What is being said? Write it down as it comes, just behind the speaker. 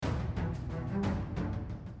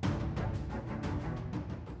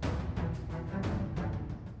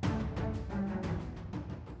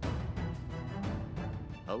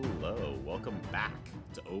Hello, welcome back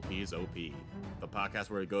to OP's OP, the podcast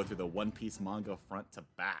where we go through the One Piece manga front to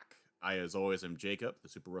back. I, as always, am Jacob, the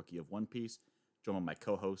super rookie of One Piece, joined by my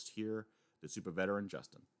co-host here, the super veteran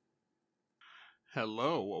Justin.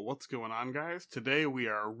 Hello, what's going on, guys? Today we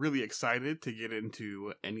are really excited to get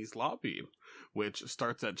into Enies Lobby, which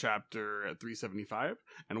starts at chapter 375,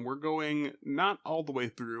 and we're going not all the way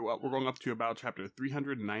through, we're going up to about chapter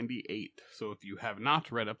 398. So if you have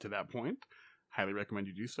not read up to that point, highly recommend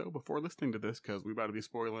you do so before listening to this, because we're about to be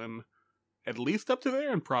spoiling at least up to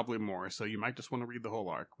there and probably more, so you might just want to read the whole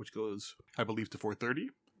arc, which goes, I believe, to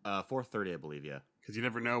 430? 430, I believe, yeah. Because you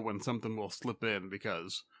never know when something will slip in,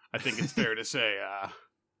 because I think it's fair to say,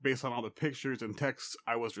 based on all the pictures and texts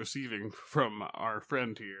I was receiving from our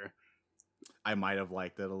friend here, I might have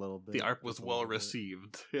liked it a little bit. the arc was well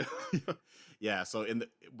received. Yeah, so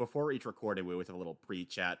before each recording, we always have a little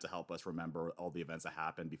pre-chat to help us remember all the events that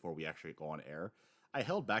happened before we actually go on air. I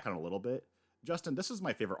held back on a little bit. Justin, this is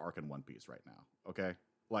my favorite arc in One Piece right now, okay?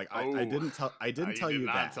 Like, I didn't tell you that. You did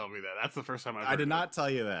not tell me that. That's the first time I've heard I did not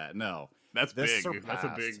tell you that, no. That's big. That's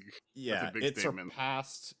a big statement.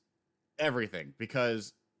 Surpassed everything,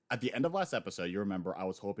 because at the end of last episode, you remember I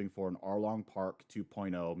was hoping for an Arlong Park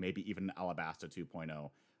 2.0, maybe even an Alabasta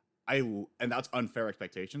 2.0. And that's unfair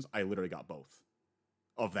expectations. I literally got both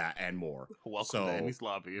of that and more. Welcome to Enies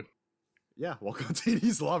Lobby. Yeah, welcome to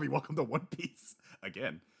Enies Lobby. Welcome to One Piece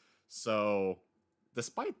again. So,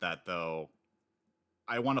 despite that, though,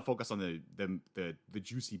 I want to focus on the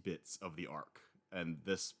juicy bits of the arc. And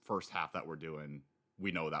this first half that we're doing,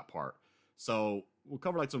 we know that part. So we'll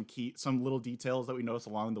cover like some little details that we notice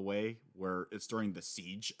along the way, where it's during the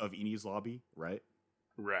siege of Enies Lobby, right?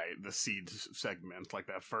 Right, the siege segment, like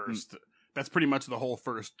that first. That's pretty much the whole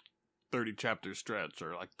first 30 chapter stretch,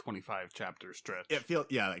 or like 25 chapter stretch. It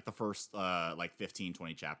like the first like 15,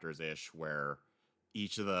 20 chapters ish, where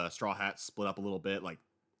each of the Straw Hats split up a little bit, like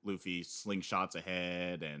Luffy slingshots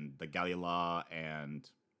ahead, and the Galila and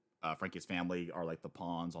Frankie's family are like the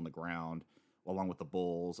pawns on the ground, along with the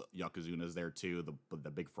bulls. Yokozuna's there too,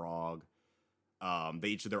 the big frog. They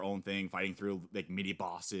each do their own thing, fighting through like mini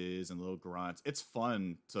bosses and little grunts. It's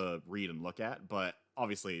fun to read and look at, but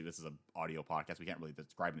obviously this is an audio podcast. We can't really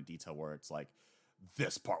describe in detail where it's like,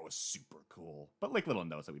 this part was super cool, but like little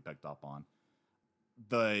notes that we picked up on.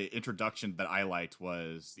 The introduction that I liked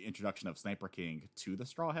was the introduction of Sniper King to the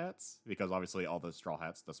Straw Hats, because obviously all the Straw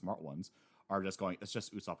Hats, the smart ones, are just going, it's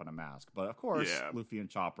just Usopp in a mask. But of course, Luffy and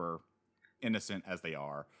Chopper, innocent as they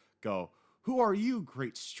are, go, "Who are you,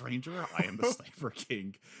 great stranger? I am the Sniper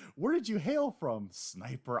King. Where did you hail from?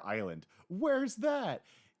 Sniper Island. Where's that?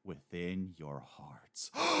 Within your hearts."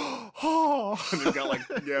 And they've got like,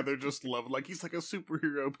 they're just loved. Like, he's like a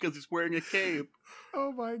superhero because he's wearing a cape.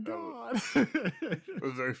 Oh my god. It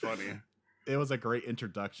was very funny. It was a great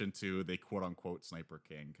introduction to the quote-unquote Sniper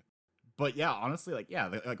King. But yeah, honestly,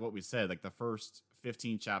 like what we said, like the first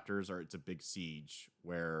 15 chapters it's a big siege,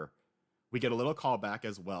 where we get a little callback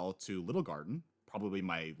as well to Little Garden, probably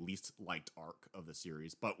my least liked arc of the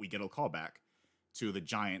series, but we get a callback to the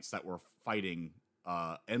giants that were fighting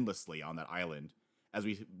endlessly on that island, as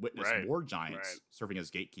we witness more giants serving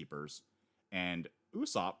as gatekeepers. And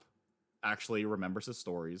Usopp actually remembers his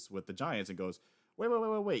stories with the giants and goes,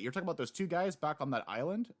 wait, you're talking about those two guys back on that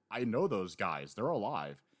island? I know those guys. They're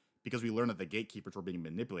alive. Because we learned that the gatekeepers were being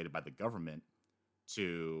manipulated by the government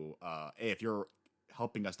to, hey, if you're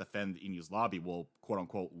helping us defend Enies Lobby, we'll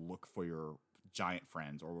quote-unquote look for your giant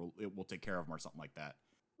friends, or we'll take care of them or something like that.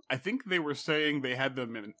 I think they were saying they had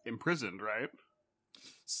them imprisoned, right?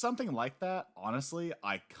 Something like that. Honestly,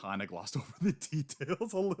 I kind of glossed over the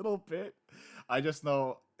details a little bit. I just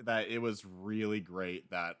know that it was really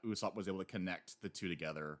great that Usopp was able to connect the two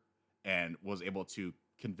together and was able to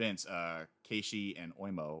convince Keishi and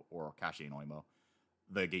Oimo, or Kashi and Oimo,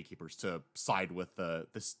 the gatekeepers, to side with the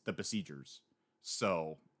besiegers.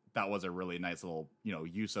 So that was a really nice little,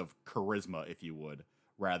 use of charisma, if you would,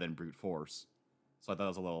 rather than brute force. So I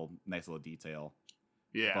thought it was a nice little detail.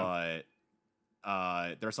 Yeah.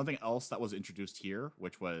 But there's something else that was introduced here,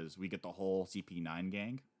 which was we get the whole CP9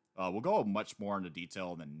 gang. We'll go much more into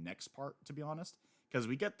detail in the next part, to be honest, because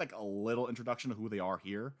we get like a little introduction to who they are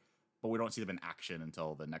here, but we don't see them in action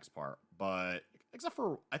until the next part. But except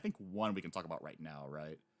for, I think, one we can talk about right now,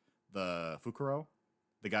 right? The Fukuro,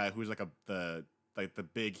 the guy who's like the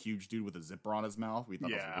big, huge dude with a zipper on his mouth. We thought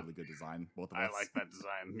that was a really good design, both of us. I like that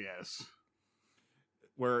design, yes.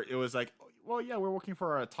 Where it was like, well, yeah, we're working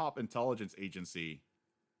for a top intelligence agency,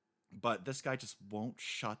 but this guy just won't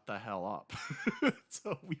shut the hell up.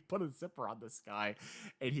 So we put a zipper on this guy,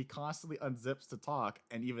 and he constantly unzips to talk,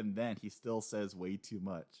 and even then, he still says way too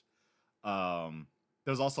much.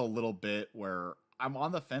 there's also a little bit where I'm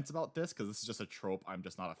on the fence about this because this is just a trope I'm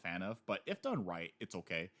just not a fan of. But if done right, it's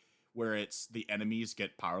okay. Where it's the enemies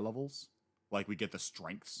get power levels, like we get the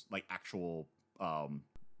strengths, like actual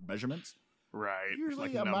measurements. Right. Usually,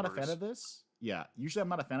 Like I'm not a fan numbers. of this. Yeah, usually I'm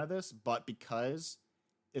not a fan of this, but because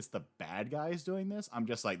it's the bad guys doing this, I'm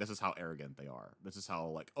just like, this is how arrogant they are. This is how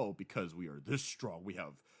like, oh, because we are this strong, we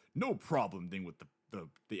have no problem dealing with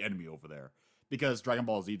the enemy over there. Because Dragon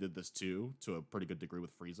Ball Z did this too, to a pretty good degree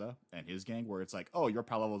with Frieza and his gang, where it's like, oh, your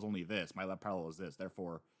power level is only this, my power level is this,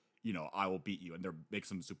 therefore, I will beat you, and they're makes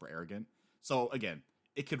them super arrogant. So again,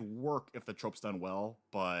 it could work if the trope's done well,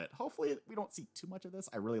 but hopefully we don't see too much of this.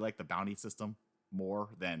 I really like the bounty system more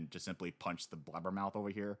than just simply punch the blabbermouth over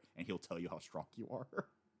here and he'll tell you how strong you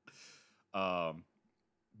are.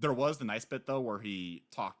 There was the nice bit though where he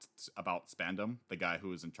talked about Spandam, the guy who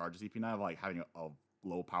was in charge of CP9, of like having a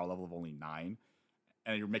low power level of only 9,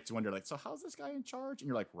 and it makes you wonder like, so how's this guy in charge? And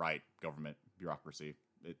you're like, right, government bureaucracy,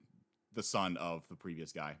 the son of the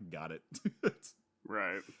previous guy, got it.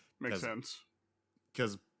 Right. Makes sense.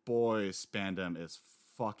 Because boy, Spandam is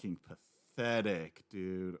fucking pathetic,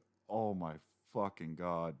 dude. Oh my fucking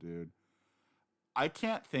god, dude. I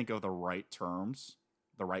can't think of the right terms,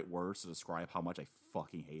 the right words to describe how much I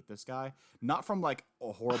fucking hate this guy. Not from like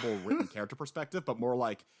a horrible written character perspective, but more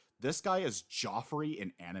like this guy is Joffrey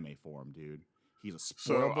in anime form, dude. He's a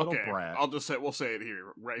spoiled little brat. I'll just say we'll say it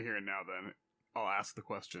here, right here and now. Then I'll ask the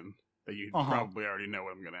question that you probably already know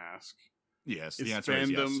what I'm going to ask. Yes, the answer is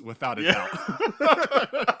yes, without a doubt.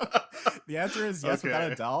 The answer is yes,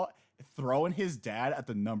 without a doubt. Throwing his dad at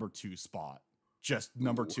the number 2 spot. Just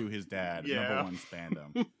number 2, his dad. Number 1,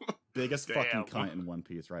 Spandam. Biggest fucking cunt in One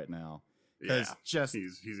Piece right now. Because just,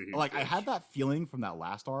 he's a huge like, bitch. I had that feeling from that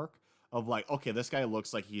last arc of like, okay, this guy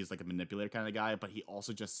looks like he's like a manipulator kind of guy, but he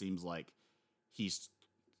also just seems like he's,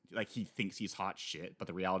 like, he thinks he's hot shit, but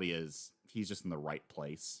the reality is he's just in the right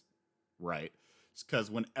place, right? Because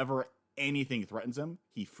whenever anything threatens him,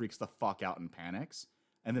 he freaks the fuck out and panics,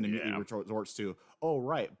 and then immediately resorts to, oh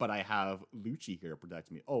right, but I have Lucci here to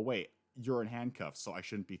protect me. Oh wait, you're in handcuffs, so I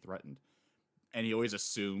shouldn't be threatened. And he always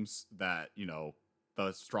assumes that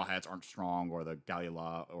the Straw Hats aren't strong, or the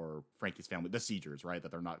Galila or Frankie's family, the Siegers, right,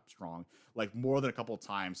 that they're not strong. Like more than a couple of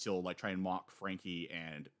times, he'll like try and mock Frankie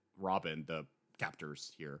and Robin, the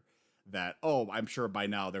captors here, that, oh, I'm sure by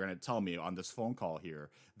now they're going to tell me on this phone call here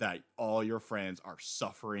that all your friends are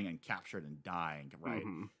suffering and captured and dying, right?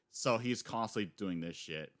 Mm-hmm. So he's constantly doing this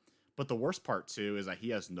shit. But the worst part, too, is that he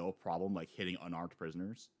has no problem, like, hitting unarmed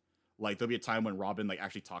prisoners. Like, there'll be a time when Robin, like,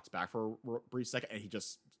 actually talks back for a brief second, and he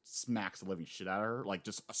just smacks the living shit out of her, like,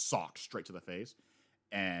 just a sock straight to the face.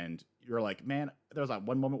 And you're like, man, there was that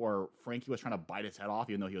one moment where Frankie was trying to bite his head off,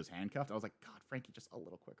 even though he was handcuffed. I was like, God, Frankie, just a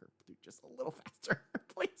little quicker. Dude, just a little faster,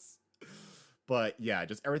 please. But yeah,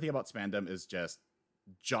 just everything about Spandam is just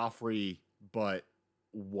Joffrey, but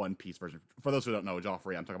One Piece version. For those who don't know,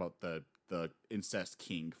 Joffrey, I'm talking about the incest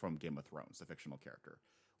king from Game of Thrones, the fictional character.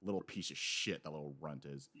 Little piece of shit that little runt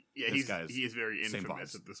is. Yeah, he is very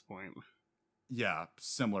infamous at this point. Yeah,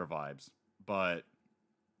 similar vibes. But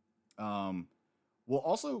we'll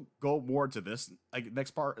also go more to this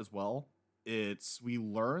next part as well. We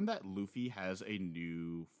learn that Luffy has a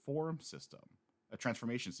new form system, a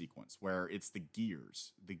transformation sequence where it's the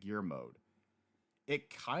gear mode. It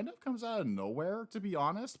kind of comes out of nowhere, to be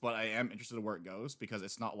honest, but I am interested in where it goes, because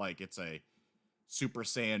it's not like it's a Super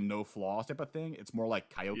Saiyan no flaws type of thing. It's more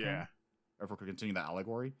like Kaioken, if we're continuing that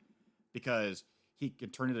allegory, because he can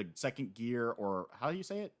turn into second gear, or how do you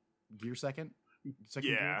say it? Gear second?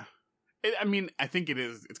 Gear? I mean, I think it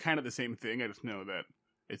is. It's kind of the same thing. I just know that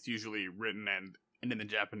it's usually written, and in the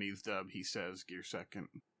Japanese dub, he says gear second.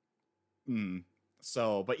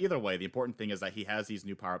 So, but either way, the important thing is that he has these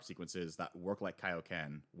new power-up sequences that work like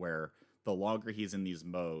Kaioken, where the longer he's in these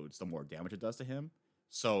modes, the more damage it does to him.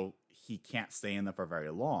 So he can't stay in them for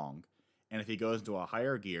very long. And if he goes into a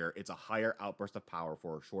higher gear, it's a higher outburst of power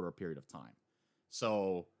for a shorter period of time.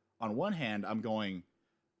 So on one hand, I'm going,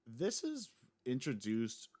 this is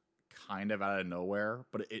introduced kind of out of nowhere,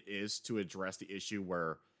 but it is to address the issue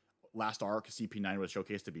where last arc, CP9 was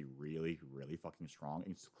showcased to be really, really fucking strong,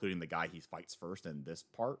 including the guy he fights first in this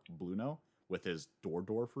part, Bluno, with his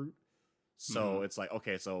door fruit. So it's like,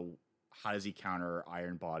 okay, so how does he counter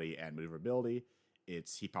Iron Body and maneuverability?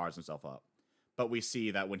 He powers himself up. But we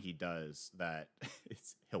see that when he does that,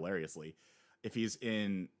 it's hilariously, if he's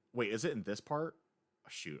in, wait, is it in this part? Oh,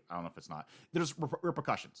 shoot, I don't know if it's not. There's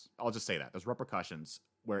repercussions. I'll just say that. There's repercussions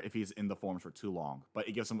where if he's in the forms for too long, but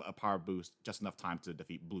it gives him a power boost just enough time to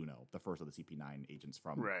defeat Bluno, the first of the CP9 agents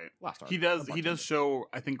from last arc. He does show,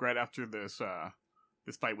 I think right after this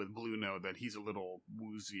this fight with Bluno that he's a little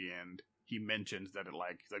woozy, and he mentions that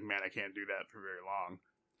he's like, man, I can't do that for very long.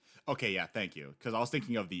 Okay, yeah, thank you. Because I was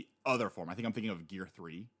thinking of the other form. I think I'm thinking of Gear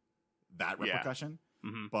 3, that repercussion. Yeah.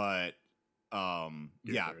 Mm-hmm. But,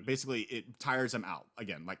 Gear 3. basically it tires him out.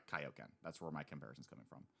 Again, like Kaioken. That's where my comparison's coming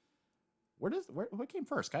from. What came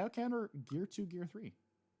first, Kaioken or Gear 2, Gear 3?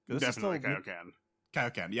 Definitely Kaioken.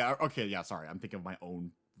 Kaioken, yeah, okay, yeah, sorry. I'm thinking of my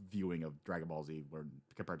own viewing of Dragon Ball Z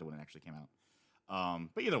compared to when it actually came out.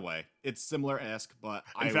 But either way, it's similar-esque, but...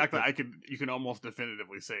 In fact, you can almost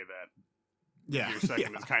definitively say that Gear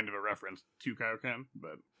Second is kind of a reference to Kaioken,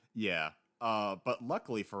 but... Yeah. But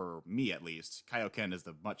luckily for me, at least, Kaioken is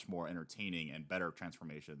the much more entertaining and better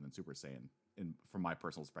transformation than Super Saiyan, from my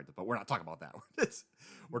personal perspective. But we're not talking about that.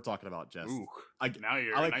 We're talking about just... Ooh, now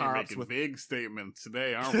you're making big statements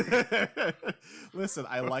today, aren't we? Listen,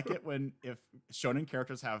 I like it if shonen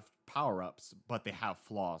characters have power-ups, but they have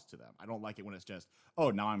flaws to them. I don't like it when it's just,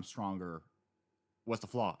 oh, now I'm stronger. What's the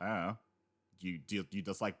flaw? I don't know. Do you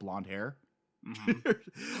just like blonde hair? Mm-hmm.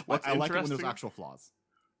 I like it when there's actual flaws.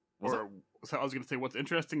 So I was going to say, what's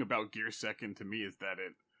interesting about Gear Second to me is that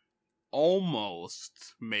it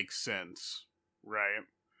almost makes sense, right?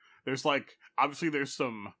 There's obviously there's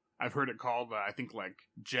some, I've heard it called, I think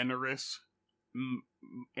generous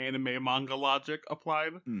anime manga logic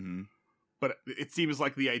applied. Mm-hmm. But it seems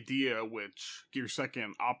like the idea which Gear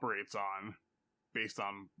Second operates on, based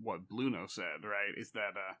on what Bluno said, right, is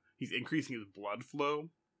that he's increasing his blood flow,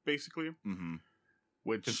 basically. Mm-hmm.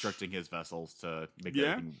 Which constricting his vessels to make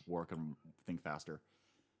everything work and think faster.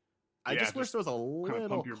 I just wish there was a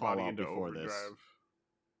little call out before this.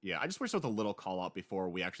 Yeah, I just wish there was a little call out before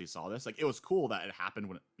we actually saw this. It was cool that it happened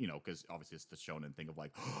when, because obviously it's the shonen thing of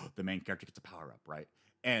the main character gets a power up, right?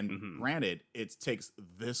 And granted, it takes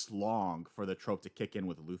this long for the trope to kick in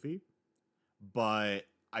with Luffy, but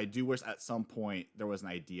I do wish at some point there was an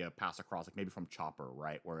idea passed across, maybe from Chopper,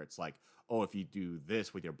 right? Where it's oh, if you do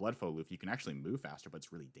this with your blood flow, Luffy, you can actually move faster, but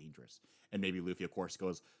it's really dangerous. And maybe Luffy, of course,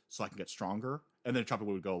 goes, so I can get stronger. And then Chopper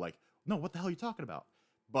would go no, what the hell are you talking about?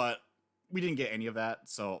 But we didn't get any of that.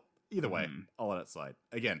 So either way, I'll let it slide.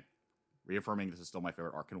 Again, reaffirming this is still my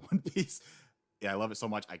favorite arc in One Piece. Yeah, I love it so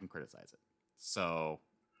much, I can criticize it. So,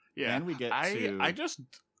 yeah, and we get I've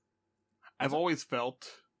always felt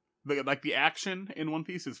the action in One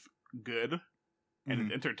Piece is good and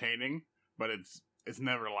it's entertaining, but it's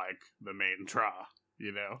never the main draw,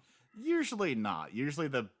 Usually not. Usually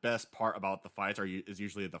the best part about the fights is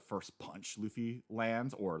usually the first punch Luffy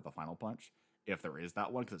lands, or the final punch, if there is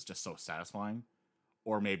that one, because it's just so satisfying.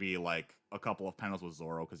 Or maybe a couple of panels with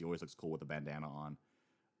Zoro, because he always looks cool with a bandana on.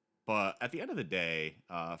 But at the end of the day,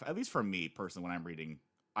 at least for me personally, when I'm reading,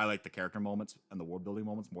 I like the character moments and the world building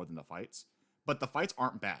moments more than the fights. But the fights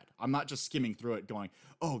aren't bad. I'm not just skimming through it going,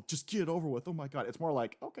 oh, just get it over with. Oh my god. It's more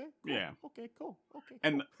okay, cool, yeah. Okay, cool, okay,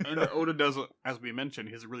 cool. And Oda does, as we mentioned,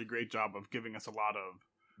 he has a really great job of giving us a lot of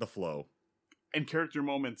the flow and character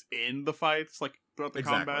moments in the fights, throughout the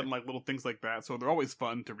combat and little things like that. So they're always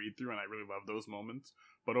fun to read through, and I really love those moments.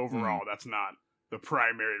 But overall, that's not the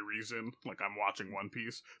primary reason I'm watching One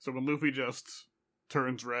Piece. So when Luffy just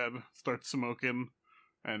turns red, starts smoking,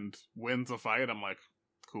 and wins a fight, I'm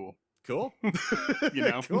cool. Cool. Cool.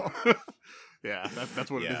 Yeah, that's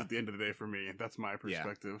what it is at the end of the day for me. That's my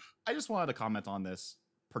perspective. I just wanted to comment on this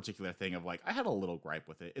particular thing of I had a little gripe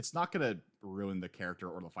with it. It's not going to ruin the character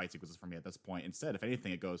or the fight sequences for me at this point. Instead, if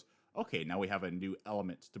anything, it goes, okay, now we have a new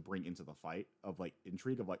element to bring into the fight of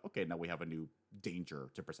intrigue of okay, now we have a new danger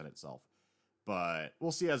to present itself. But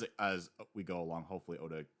we'll see as we go along. Hopefully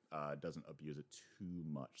Oda doesn't abuse it too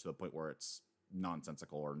much to the point where it's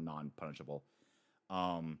nonsensical or non-punishable.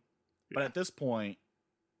 But at this point,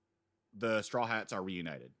 the Straw Hats are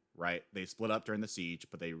reunited, right? They split up during the siege,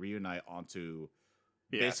 but they reunite onto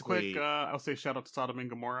basically... quick, I'll say shout out to Sodom and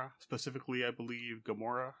Gomorrah. Specifically, I believe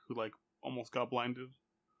Gomorrah, who almost got blinded.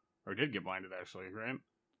 Or did get blinded, actually, right?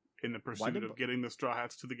 In the pursuit of getting the Straw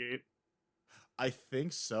Hats to the gate. I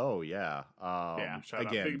think so, yeah. Shout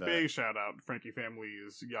out. Big shout out. Frankie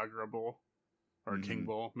Family's Yagura Bull. Or King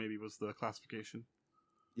Bull, maybe was the classification.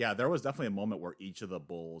 Yeah, there was definitely a moment where each of the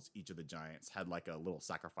bulls, each of the giants, had a little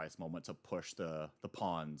sacrifice moment to push the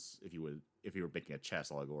pawns, if you were making a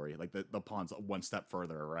chess allegory, the pawns one step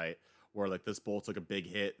further, right? Where this bull took a big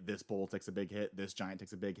hit, this bull takes a big hit, this giant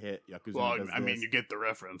takes a big hit. Yakuza does this. Mean, you get the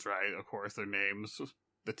reference, right? Of course, their names,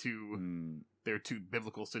 they're two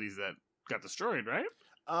biblical cities that got destroyed, right?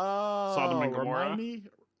 Sodom and Gomorrah.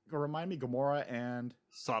 Remind me, Gomorrah and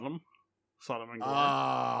Sodom and Gomorrah.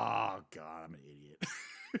 Oh god, I'm an idiot.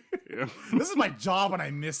 Yeah. This is my job and I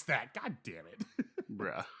missed that. God damn it.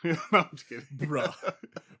 Bruh. No, I'm just kidding. Bruh.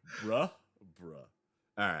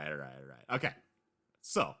 All right, all right, all right. Okay.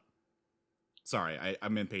 So, sorry,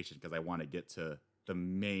 I'm impatient because I want to get to the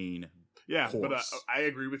main Yeah, but course. I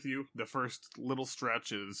agree with you. The first little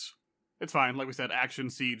stretch is it's fine. Like we said, action,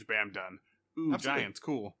 siege, bam, done. Ooh, Absolutely. giants,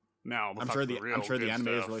 cool. Now let's I'm talk sure the I'm real sure the good anime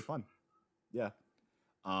is stuff. really fun. Yeah.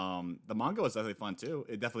 The manga was definitely fun too.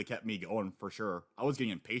 It definitely kept me going for sure. I was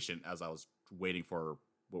getting impatient as I was waiting for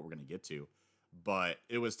what we're gonna get to, but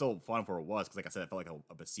it was still fun for what it was because, like I said, it felt like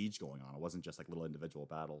a besiege going on. It wasn't just like little individual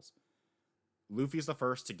battles. Luffy's the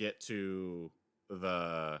first to get to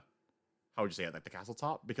the how would you say it, like the castle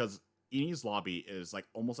top, because Enies lobby is like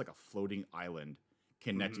almost like a floating island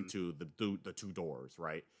connecting Hmm. to the two doors,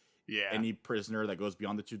 right? Yeah, Any prisoner that goes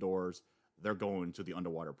beyond the two doors, they're going to the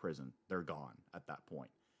underwater prison. They're gone at that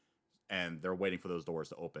point, and they're waiting for those doors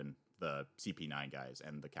to open. The CP9 guys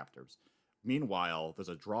and the captors. Meanwhile, there's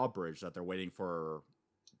a drawbridge that they're waiting for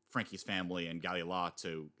Frankie's family and Galila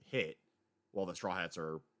to hit, while the Straw Hats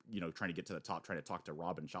are trying to get to the top, trying to talk to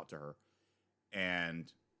Robin, shout to her,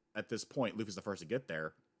 and at this point, Luffy's the first to get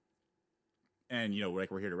there, and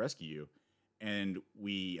like we're here to rescue you, and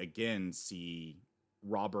we again see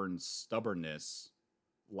Robin's stubbornness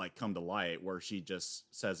like come to light, where she just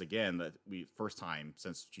says again that we first time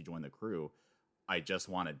since she joined the crew, I just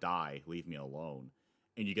want to die, leave me alone.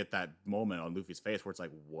 And you get that moment on Luffy's face where it's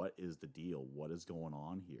like, what is the deal? What is going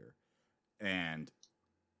on here? And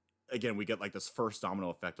again, we get like this first domino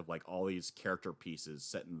effect of like all these character pieces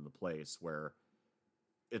set into the place where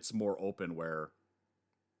it's more open, where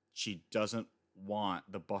she doesn't want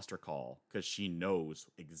the Buster Call because she knows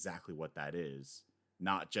exactly what that is,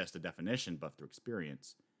 not just a definition, but through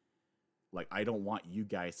experience. Like, I don't want you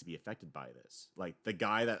guys to be affected by this. Like, the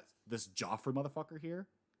guy that this Joffrey motherfucker here,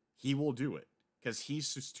 he will do it because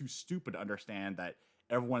he's just too stupid to understand that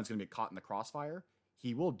everyone's going to be caught in the crossfire.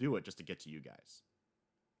 He will do it just to get to you guys.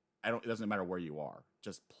 It doesn't matter where you are.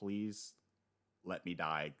 Just please let me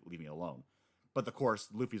die. Leave me alone. But of course,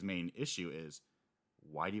 Luffy's main issue is,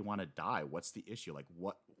 why do you want to die? What's the issue? Like,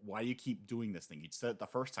 why do you keep doing this thing? You said it the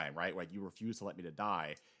first time, right? Like, you refuse to let me to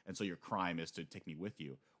die, and so your crime is to take me with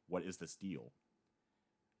you. What is this deal?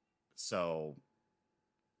 So,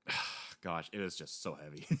 gosh, it is just so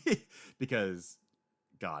heavy because,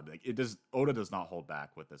 God, like Oda does not hold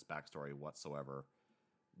back with this backstory whatsoever.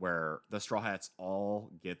 Where the Straw Hats all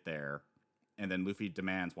get there, and then Luffy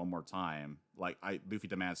demands one more time. Luffy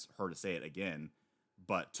demands her to say it again,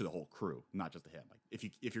 but to the whole crew, not just to him. Like,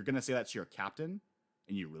 if you're gonna say that to your captain,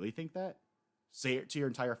 and you really think that, say it to your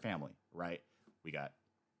entire family, right? We got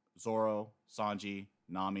Zoro, Sanji,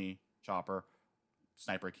 Nami, Chopper,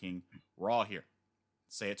 Sniper King. We're all here.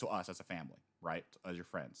 Say it to us as a family, right? As your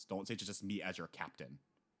friends. Don't say it to just me as your captain.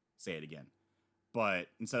 Say it again. But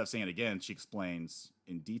instead of saying it again, she explains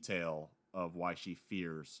in detail of why she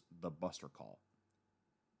fears the Buster Call.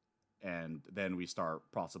 And then we start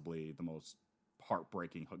possibly the most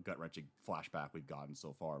heartbreaking, gut-wrenching flashback we've gotten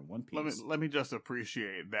so far in One Piece. let me just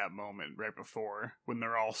appreciate that moment right before when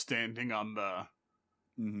they're all standing on the,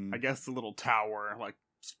 I guess the little tower, like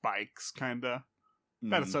spikes, kinda.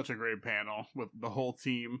 That is such a great panel with the whole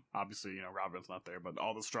team. Obviously, Robin's not there, but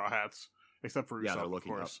all the Straw Hats, except for Usopp, of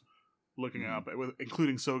course, looking up,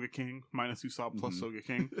 including Soga King, minus Usopp plus Soga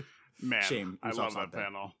King. Man, Shame, I love that there.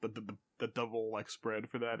 panel. The double like spread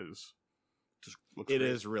for that is just looks It great.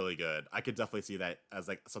 is really good. I could definitely see that as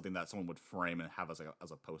like something that someone would frame and have as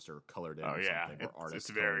a poster colored in. Oh or yeah, something, or it's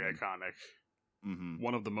very iconic. Mm-hmm.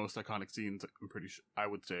 One of the most iconic scenes, I'm pretty sure. I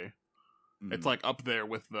would say it's like up there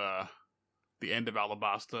with the end of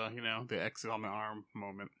Alabasta. The X on the arm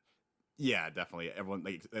moment. Yeah, definitely. Everyone,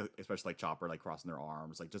 like, especially like Chopper, like crossing their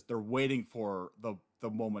arms, like just they're waiting for the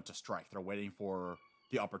moment to strike. They're waiting for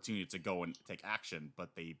the opportunity to go and take action, but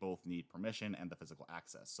they both need permission and the physical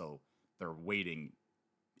access. So they're waiting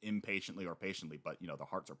impatiently or patiently, but the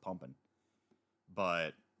hearts are pumping.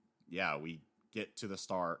 But yeah, we get to the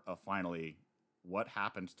start of finally what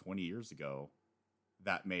happened 20 years ago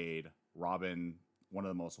that made Robin one of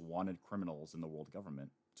the most wanted criminals in the world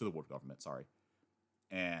government, sorry.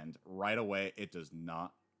 And right away, it does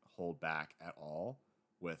not hold back at all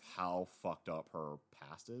with how fucked up her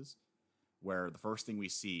past is. Where the first thing we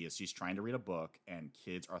see is she's trying to read a book and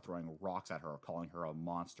kids are throwing rocks at her, calling her a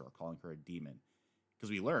monster, calling her a demon. Because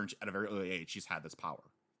we learned at a very early age she's had this power.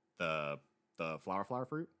 The flower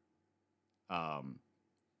fruit.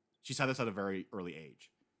 She's had this at a very early age.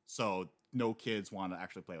 So no kids want to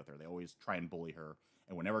actually play with her. They always try and bully her.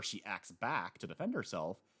 And whenever she acts back to defend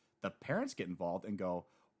herself, the parents get involved and go,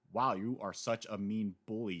 wow, you are such a mean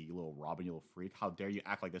bully, you little Robin, you little freak. How dare you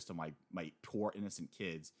act like this to my poor innocent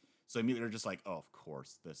kids? So immediately they're just like, oh, of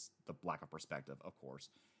course, the lack of perspective, of course.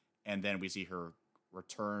 And then we see her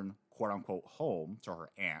return quote unquote home to her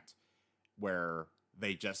aunt, where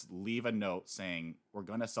they just leave a note saying, we're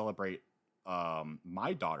going to celebrate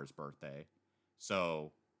my daughter's birthday.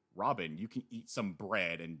 So, Robin, you can eat some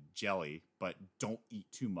bread and jelly, but don't eat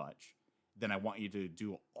too much. Then I want you to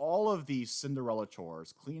do all of these Cinderella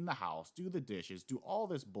chores, clean the house, do the dishes, do all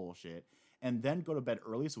this bullshit, and then go to bed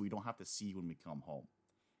early so we don't have to see you when we come home.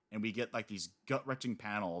 And we get like these gut-wrenching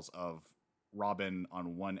panels of Robin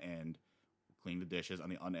on one end cleaning the dishes. On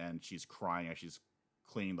the other end, she's crying as she's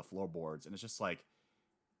cleaning the floorboards. And it's just like,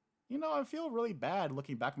 I feel really bad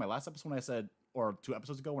looking back at my last episode when I said, or 2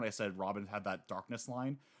 episodes ago when I said Robin had that darkness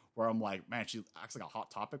line, where I'm like, man, she acts like a Hot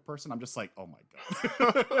Topic person. I'm just like, oh my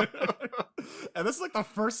God. And this is like the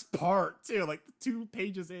first part too, like 2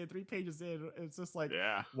 pages in, 3 pages in. It's just like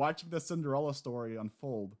watching the Cinderella story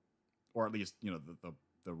unfold, or at least, the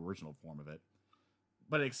original form of it.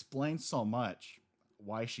 But it explains so much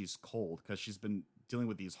why she's cold, because she's been dealing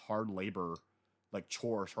with these hard labor, like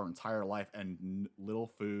chores her entire life, and little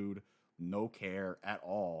food, no care at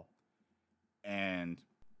all. And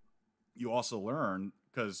you also learn,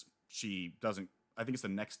 because she doesn't, I think it's the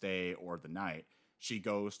next day or the night, she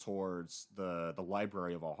goes towards the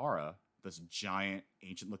library of Ohara. This giant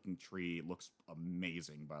ancient looking tree looks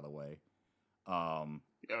amazing, by the way. Oh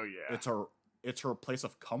yeah. It's her place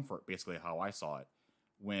of comfort, basically how I saw it.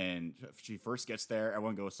 When she first gets there,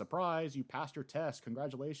 everyone goes, surprise, you passed your test.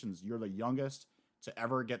 Congratulations. You're the youngest to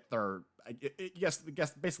ever get their,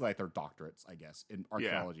 basically like their doctorates, I guess, in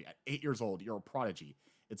archaeology. At 8 years old, you're a prodigy.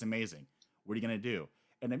 It's amazing. What are you going to do?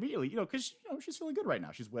 And immediately, because she's feeling good right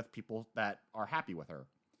now. She's with people that are happy with her.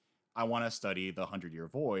 I want to study the 100-Year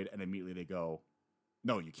Void. And immediately they go,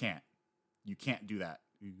 no, you can't. You can't do that.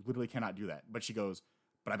 You literally cannot do that. But she goes,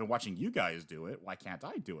 but I've been watching you guys do it. Why can't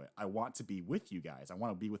I do it? I want to be with you guys. I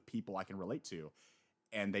want to be with people I can relate to.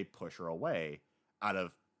 And they push her away out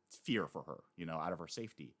of fear for her, out of her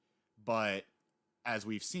safety. But as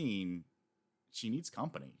we've seen, she needs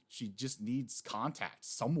company. She just needs contact,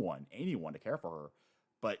 someone, anyone to care for her.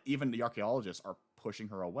 But even the archaeologists are pushing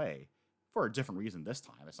her away for a different reason this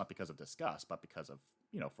time. It's not because of disgust, but because of,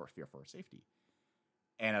 for fear for her safety.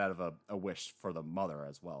 And out of a wish for the mother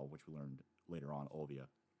as well, which we learned later on, Olvia.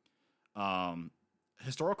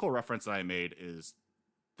 Historical reference that I made is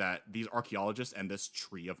that these archaeologists and this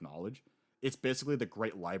tree of knowledge, it's basically the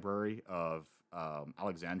great library of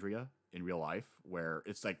Alexandria in real life, where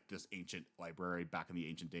it's like this ancient library back in the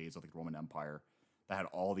ancient days of the Roman Empire that had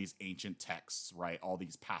all these ancient texts, right? All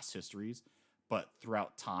these past histories. But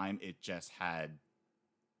throughout time, it just had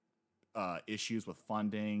issues with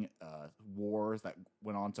funding, wars that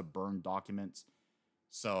went on to burn documents.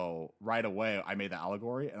 So right away, I made the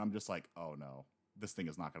allegory, and I'm just like, oh no, this thing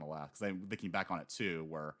is not going to last. Because I'm thinking back on it too,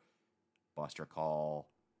 where Buster Call,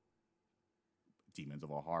 Demons of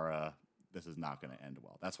Ohara, this is not going to end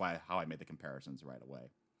well. That's how I made the comparisons right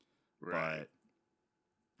away. Right.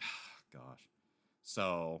 But, gosh.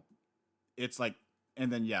 So it's like,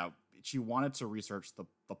 and then, she wanted to research the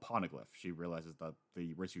poneglyph. She realizes that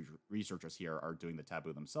the researchers here are doing the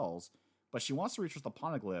taboo themselves, but she wants to research the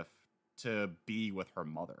poneglyph to be with her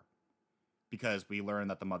mother, because we learned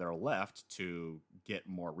that the mother left to get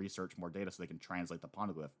more research, more data, so they can translate the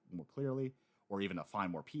poneglyph more clearly, or even to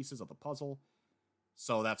find more pieces of the puzzle.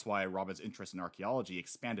 So that's why Robin's interest in archaeology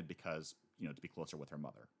expanded, because, to be closer with her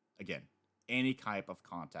mother. Again, any type of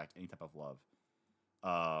contact, any type of love.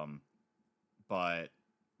 But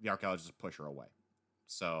the archaeologists push her away.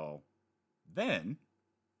 So then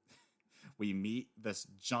we meet this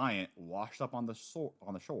giant washed up on the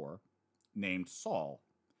shore named Saul.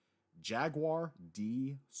 Jaguar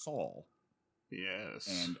D. Saul.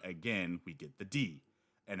 Yes. And again, we get the D.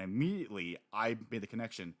 And immediately I made the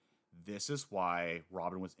connection. This is why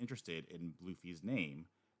Robin was interested in Luffy's name.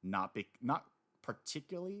 Not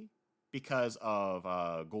particularly because of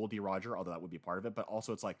Goldie Roger, although that would be part of it, but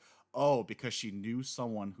also it's like, because she knew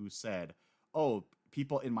someone who said,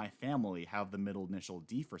 people in my family have the middle initial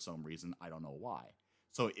D for some reason. I don't know why.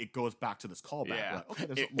 So it goes back to this callback. Yeah.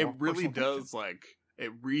 Like, okay, it really does,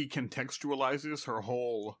 it recontextualizes her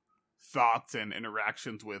whole thoughts and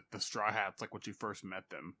interactions with the Straw Hats, like when she first met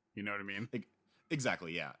them. You know what I mean?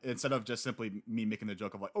 Exactly, yeah. Instead of just simply me making the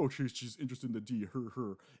joke of like, she's interested in the D,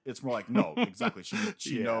 her. It's more like, no, exactly.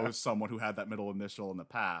 She knows someone who had that middle initial in the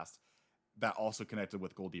past that also connected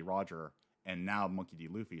with Goldie Roger and now Monkey D.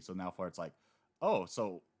 Luffy. So now it's like,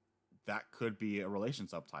 so that could be a relation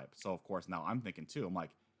subtype. So of course now I'm thinking too, I'm like,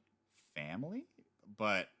 family?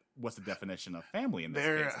 But what's the definition of family in this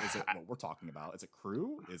case? Is it what we're talking about? Is it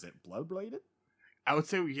crew? Is it blood related? I would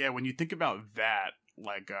say, when you think about that,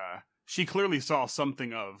 she clearly saw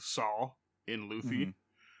something of Saul in Luffy, Mhm.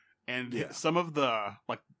 and Yeah. some of the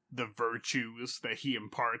the virtues that he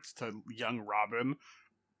imparts to young Robin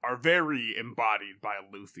are very embodied by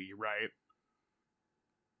Luffy, right?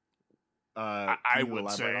 Can I you would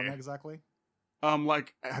elaborate on that say, exactly?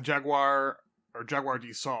 like Jaguar or Jaguar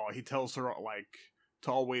D Saul, he tells her like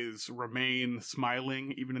to always remain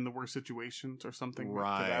smiling even in the worst situations or something to that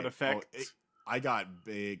Right. effect. I got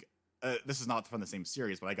big. This is not from the same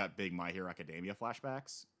series, but I got big My Hero Academia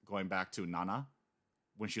flashbacks going back to Nana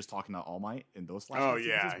when she was talking to All Might in those Oh flashback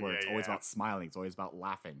yeah, sequences where it's always yeah. about smiling, it's always about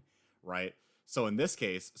laughing, right? So in this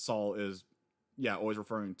case, Saul is, yeah, always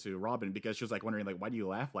referring to Robin because she was like wondering, like, why do you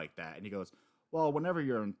laugh like that? And he goes, well, whenever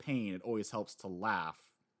you're in pain, it always helps to laugh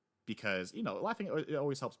because, laughing, it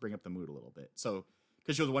always helps bring up the mood a little bit. So,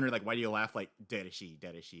 because she was wondering, like, why do you laugh like Deadashi,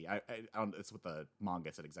 Deadashi? I don't, it's what the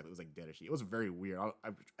manga said exactly. It was like Deadashi. It was very weird.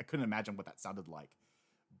 I couldn't imagine what that sounded like.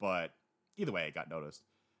 But either way, it got noticed.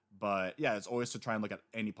 But yeah, it's always to try and look at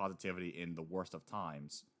any positivity in the worst of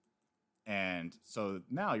times. And so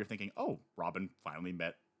now you're thinking, oh, Robin finally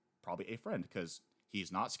met probably a friend because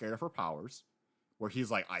he's not scared of her powers. Where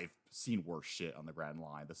he's like, I've seen worse shit on the Grand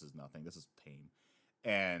Line. This is nothing. This is tame.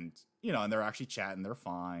 And, and they're actually chatting. They're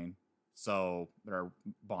fine. So they're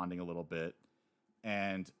bonding a little bit.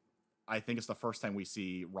 And I think it's the first time we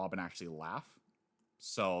see Robin actually laugh.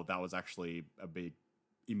 So that was actually a big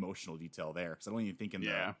emotional detail there. Because I don't even think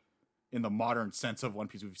in the modern sense of One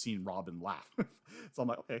Piece we've seen Robin laugh. So I'm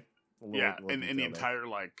like, okay. And in the entire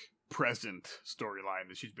like present storyline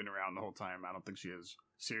that she's been around the whole time, I don't think she has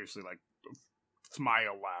seriously like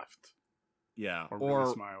laughed. Yeah, or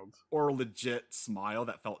really smiled, or legit smile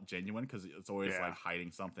that felt genuine because it's always like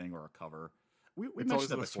hiding something or a cover. We mentioned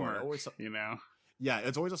that before. Smirk, Yeah,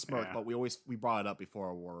 it's always a smirk, but we brought it up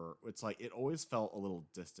before where it's like it always felt a little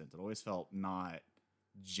distant. It always felt not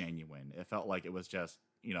genuine. It felt like it was just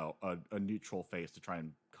a neutral face to try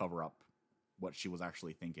and cover up what she was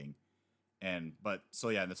actually thinking. In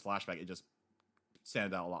this flashback, it just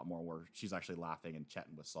stands out a lot more where she's actually laughing and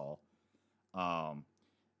chatting with Saul.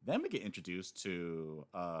 Then we get introduced to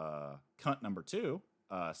cunt number 2,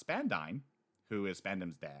 Spandine, who is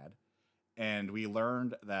Spandam's dad. And we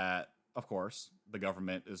learned that, of course, the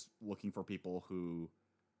government is looking for people who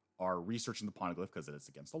are researching the Poneglyph because it's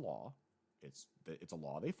against the law. It's a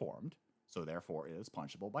law they formed, so therefore it is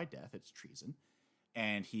punishable by death. It's treason.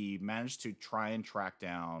 And he managed to try and track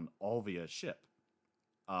down Olvia's ship.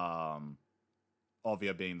 Olvia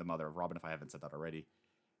being the mother of Robin, if I haven't said that already.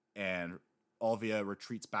 And Olvia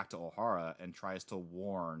retreats back to Ohara and tries to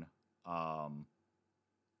warn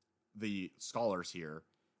the scholars here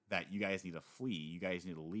that you guys need to flee. You guys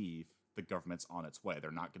need to leave. The government's on its way.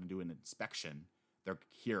 They're not going to do an inspection. They're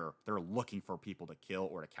here. They're looking for people to kill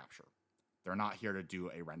or to capture. They're not here to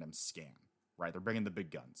do a random scan, right? They're bringing the big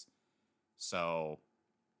guns. So,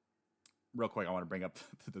 real quick, I want to bring up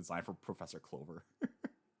the design for Professor Clover.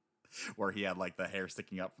 Where he had like the hair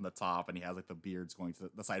sticking up from the top and he has like the beards going to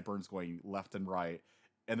the sideburns going left and right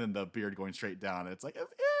and then the beard going straight down. It's like,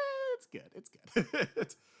 it's good. It's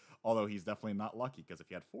good. Although he's definitely not lucky because if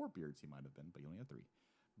he had 4 beards, he might have been, but he only had 3.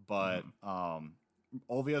 But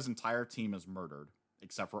Olvia's entire team is murdered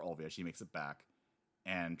except for Olvia. She makes it back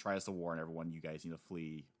and tries to warn everyone, you guys need to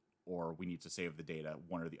flee or we need to save the data,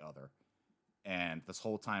 one or the other. And this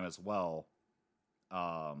whole time as well,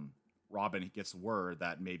 Robin gets word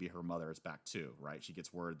that maybe her mother is back too, right? She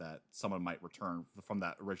gets word that someone might return from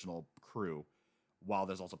that original crew while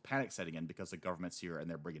there's also panic setting in because the government's here and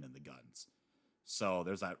they're bringing in the guns. So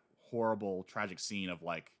there's that horrible, tragic scene of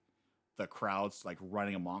like the crowds like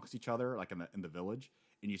running amongst each other, like in the village.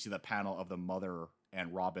 And you see the panel of the mother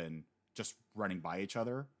and Robin just running by each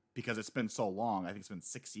other because it's been so long. I think it's been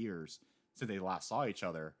 6 years since they last saw each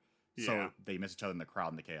other. Yeah. So they miss each other in the crowd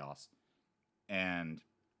and the chaos. And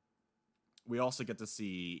we also get to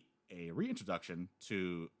see a reintroduction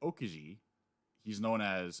to Okiji. He's known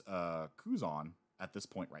as Kuzan at this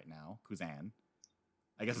point right now. Kuzan.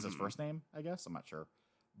 I guess it's his first name, I guess. I'm not sure.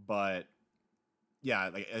 But, yeah,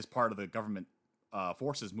 like as part of the government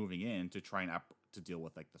forces moving in to try and to deal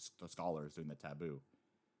with like the scholars doing the taboo.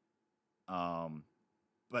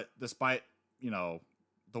 But despite, the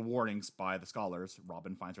warnings by the scholars,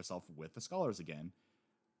 Robin finds herself with the scholars again,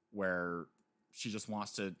 where she just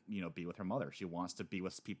wants to, be with her mother. She wants to be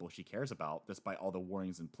with people she cares about, despite all the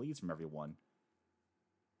warnings and pleas from everyone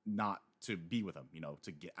not to be with them,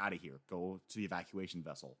 to get out of here, go to the evacuation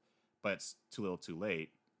vessel. But it's too little too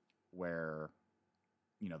late where,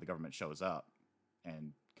 the government shows up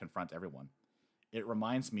and confront everyone. It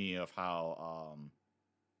reminds me of how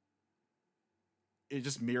it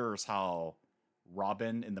just mirrors how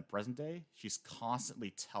Robin in the present day, she's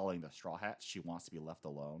constantly telling the Straw Hats she wants to be left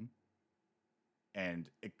alone, and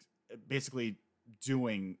basically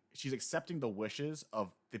she's accepting the wishes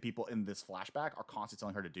of the people in this flashback are constantly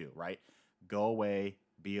telling her to do, right? Go away,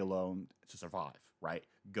 be alone to survive, right?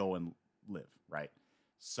 Go and live, right?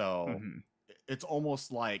 So it's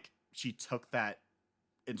almost like she took that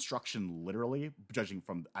instruction literally, judging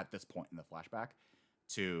from at this point in the flashback,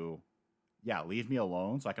 to leave me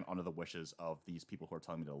alone so I can honor the wishes of these people who are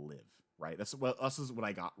telling me to live, right? This is what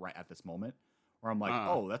I got right at this moment, where I'm like,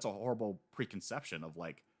 oh, that's a horrible preconception of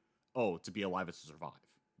like, oh, to be alive is to survive,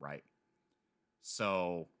 right?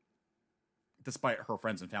 So despite her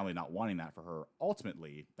friends and family not wanting that for her,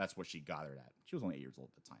 ultimately that's what she gathered at. She was only 8 years old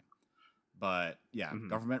at the time. But yeah,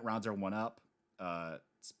 government rounds everyone up.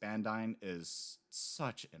 Spandine is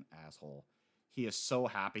such an asshole. He is so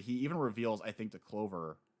happy. He even reveals, I think, to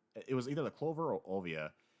Clover, it was either the Clover or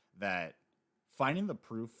Olvia, that finding the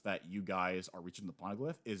proof that you guys are reaching the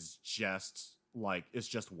Poneglyph is just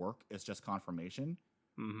work. It's just confirmation.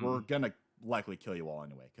 We're gonna likely kill you all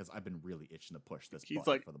anyway, because I've been really itching to push this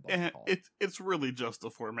button for the button call. It's really just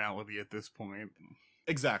a formality at this point.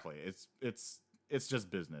 Exactly. It's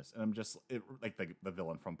just business, and I'm just like the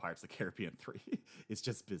villain from Pirates of the Caribbean 3. It's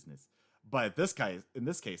just business. But in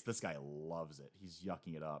this case, this guy loves it. He's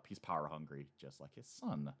yucking it up. He's power hungry, just like his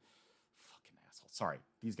son. Fucking asshole. Sorry,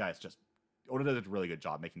 these guys just Oda did a really good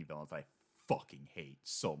job making villains that I fucking hate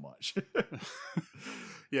so much.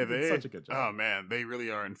 Yeah, they did such a good job. Oh man, they really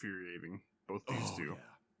are infuriating. Both these two.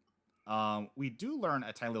 Yeah. We do learn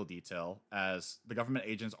a tiny little detail as the government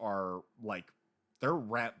agents are like they're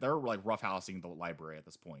like roughhousing the library at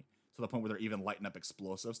this point, to the point where they're even lighting up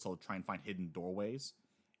explosives to try and find hidden doorways,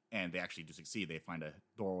 and they actually do succeed. They find a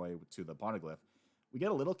doorway to the Poneglyph. We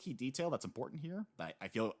get a little key detail that's important here, but I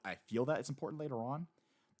feel that it's important later on.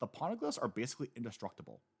 The Poneglyphs are basically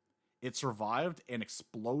indestructible. It survived an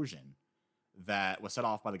explosion that was set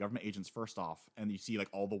off by the government agents first off, and you see like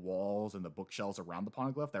all the walls and the bookshelves around the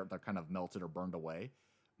Poneglyph, they're kind of melted or burned away,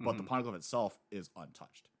 but the Poneglyph itself is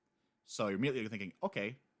untouched. So you're immediately thinking,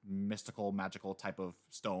 okay, mystical, magical type of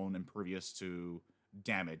stone, impervious to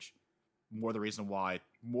damage. More reason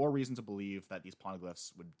to believe that these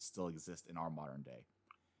Poneglyphs would still exist in our modern day.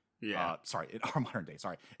 Yeah.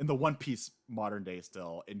 In the One Piece modern day,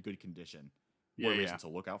 still in good condition. More reason to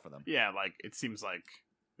look out for them. Yeah, like it seems like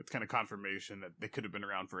it's kind of confirmation that they could have been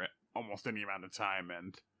around for almost any amount of time,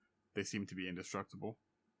 and they seem to be indestructible.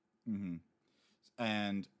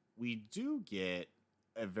 And we do get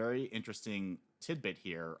a very interesting tidbit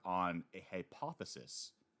here on a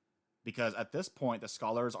hypothesis, because at this point the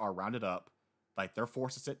scholars are rounded up, like they're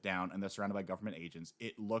forced to sit down, and they're surrounded by government agents.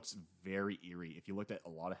 It looks very eerie. If you looked at a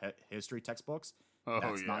lot of history textbooks,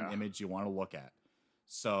 that's not an image you want to look at.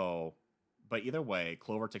 So, but either way,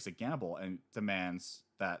 Clover takes a gamble and demands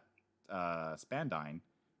that Spandine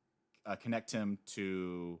connect him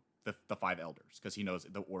to the five elders, because he knows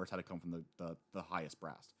the orders had to come from the highest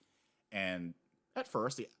brass. And at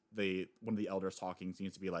first, the one of the elders talking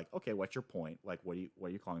seems to be like, okay, what's your point? Like, what are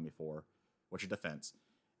you calling me for? What's your defense?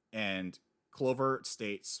 And Clover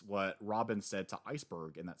states what Robin said to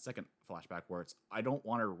Iceberg in that second flashback, where it's, I don't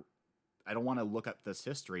want to look at this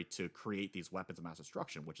history to create these weapons of mass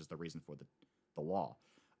destruction, which is the reason for the law.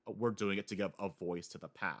 We're doing it to give a voice to the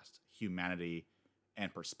past, humanity,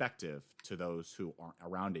 and perspective to those who aren't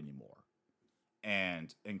around anymore.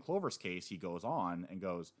 And in Clover's case, he goes on and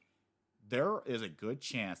goes, there is a good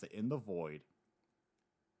chance that in this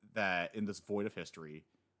void of history,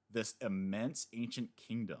 this immense ancient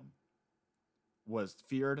kingdom was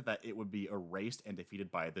feared that it would be erased and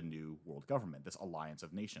defeated by the new world government, this alliance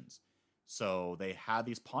of nations. So they had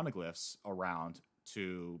these poneglyphs around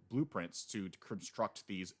to blueprints to construct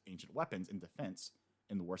these ancient weapons in defense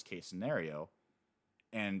in the worst case scenario.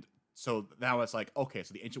 And so now it's like, okay,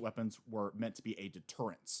 so the ancient weapons were meant to be a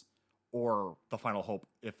deterrence or the final hope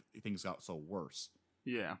if things got so worse.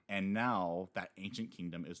 Yeah. And now that ancient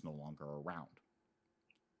kingdom is no longer around.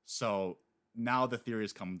 So now the theory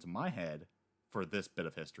has come to my head for this bit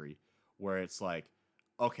of history, where it's like,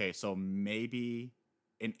 okay, so maybe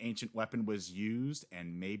an ancient weapon was used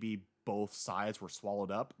and maybe both sides were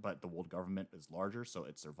swallowed up, but the world government is larger, so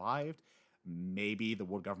it survived. Maybe the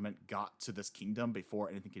world government got to this kingdom before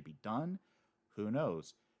anything could be done. Who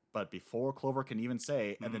knows? But before Clover can even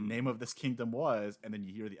say, and the name of this kingdom was, and then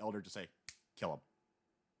you hear the elder just say, kill him.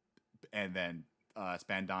 And then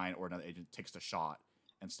Spandine or another agent takes the shot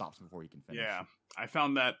and stops him before he can finish. Yeah, I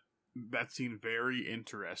found that scene very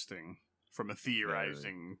interesting from a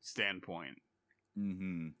theorizing standpoint.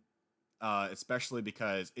 Mm-hmm. Especially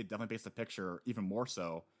because it definitely paints the picture even more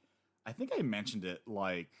so I think I mentioned it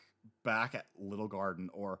like back at Little Garden,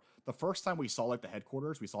 or the first time we saw like the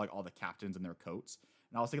headquarters, we saw like all the captains in their coats,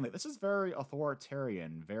 and I was thinking like this is very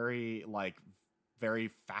authoritarian, very like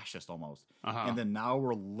very fascist almost. Uh-huh. And then now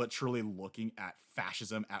we're literally looking at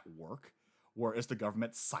fascism at work, where it's the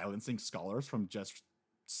government silencing scholars from just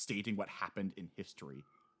stating what happened in history.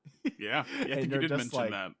 Yeah. Yeah, I And think you you're did just mention like,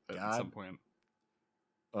 that at God, some point.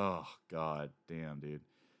 oh god damn, dude.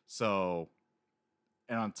 So,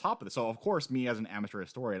 and on top of this, so of course, me as an amateur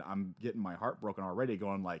historian, I'm getting my heart broken already,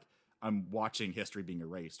 going like, I'm watching history being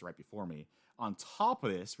erased right before me. On top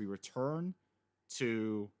of this, we return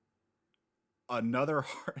to another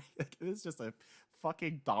heart. It's just a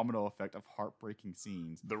fucking domino effect of heartbreaking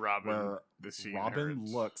scenes The Robin, where the sea Robin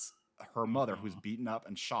inherits. looks her mother, who's Mhm. beaten up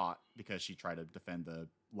and shot because she tried to defend the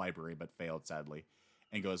library but failed sadly,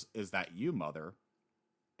 and goes, "Is that you, mother?"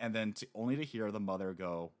 And then only to hear the mother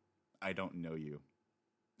go, "I don't know you."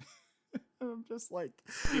 I'm just like,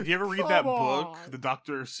 Did you ever read come that book, on. the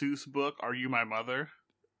Dr. Seuss book, Are You My Mother?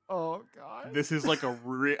 Oh god. This is like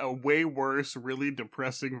a way worse, really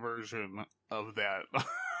depressing version of that.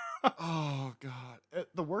 Oh god.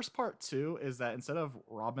 The worst part too is that instead of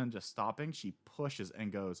Robin just stopping, she pushes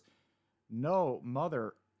and goes, "No,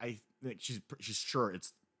 mother." I think she's sure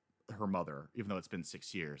it's her mother, even though it's been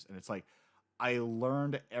 6 years. And it's like, I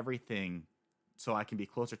learned everything so I can be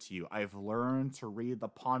closer to you. I've learned to read the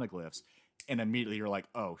poneglyphs. And immediately you're like,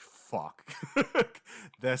 oh fuck.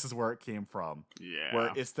 This is where it came from. Where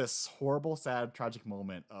Yeah. it's this horrible, sad, tragic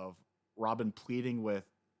moment of Robin pleading with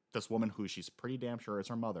this woman who she's pretty damn sure is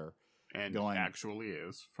her mother, And going, actually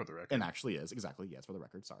is, for the record. and actually is, exactly, yes, for the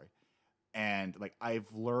record, sorry. And like,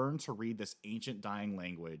 I've learned to read this ancient dying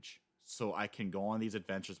language so I can go on these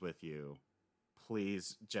adventures with you.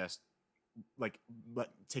 Please just like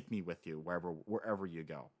take me with you wherever you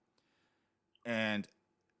go. And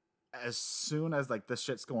as soon as like this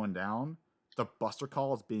shit's going down, the Buster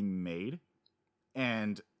Call is being made,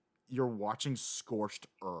 and you're watching scorched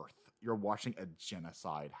earth. You're watching a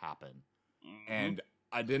genocide happen. Mhm. And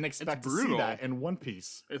I didn't expect to see brutal. that in One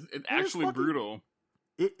Piece. It's actually fucking- brutal.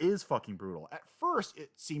 It is fucking brutal. At first,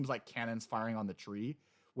 it seems like cannons firing on the tree,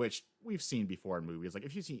 which we've seen before in movies. Like,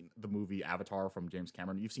 if you've seen the movie Avatar from James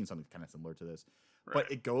Cameron, you've seen something kind of similar to this. Right.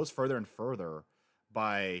 But it goes further and further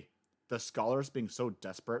by the scholars being so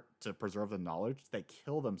desperate to preserve the knowledge, they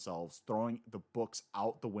kill themselves, throwing the books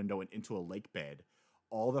out the window and into a lake bed.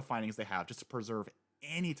 All the findings they have just to preserve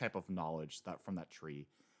any type of knowledge that from that tree.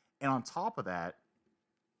 And on top of that,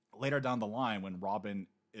 later down the line, when Robin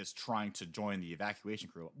is trying to join the evacuation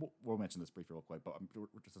crew, we'll mention this briefly real quick, but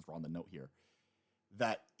since we're on the note here,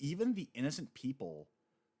 that even the innocent people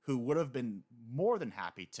who would have been more than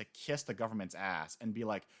happy to kiss the government's ass and be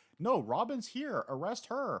like, no, Robin's here, arrest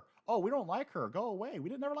her. Oh, we don't like her, go away. We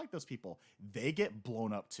didn't ever like those people. They get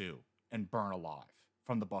blown up too and burn alive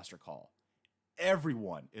from the Buster Call.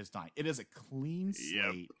 Everyone is dying. It is a clean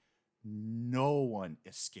slate. Yep. No one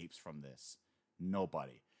escapes from this.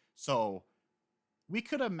 Nobody. So we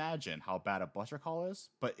could imagine how bad a Buster Call is,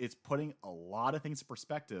 but it's putting a lot of things in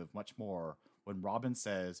perspective much more when Robin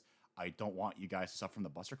says, I don't want you guys to suffer from the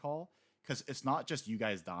Buster Call, because it's not just you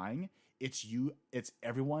guys dying, it's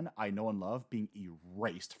everyone I know and love being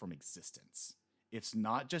erased from existence. It's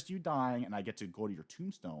not just you dying and I get to go to your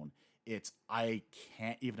tombstone. It's I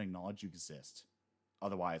can't even acknowledge you exist.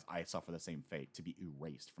 Otherwise, I suffer the same fate, to be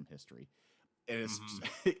erased from history. And it's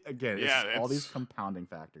again, it's Yeah, just all these it's- compounding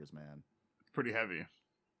factors, man. Pretty heavy.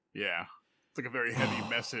 Yeah. It's like a very heavy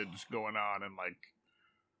message going on, and like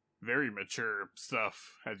very mature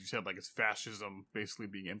stuff. As you said, like it's fascism basically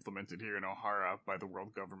being implemented here in Ohara by the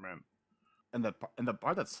world government. And the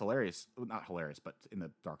part that's hilarious, well, not hilarious, but in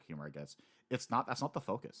the dark humor, I guess, that's not the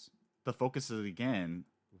focus. The focus is again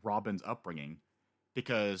Robin's upbringing,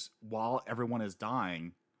 because while everyone is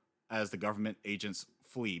dying, as the government agents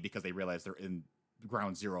flee because they realize they're in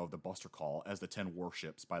ground zero of the Buster Call as the 10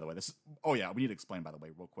 warships. By the way, we need to explain, by the way,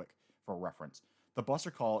 real quick for reference. The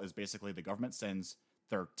Buster Call is basically the government sends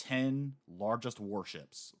their 10 largest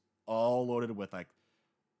warships, all loaded with like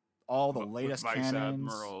all the With latest vice cannons,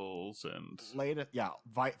 admirals and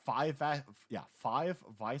five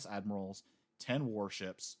vice admirals, 10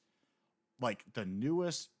 warships, like the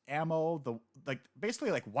newest ammo,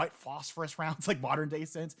 basically like white phosphorus rounds, like modern day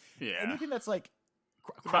sense. yeah. Anything that's like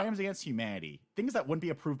crimes against humanity, things that wouldn't be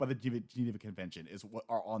approved by the Geneva Convention, is what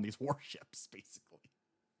are on these warships, basically.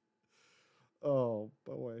 Oh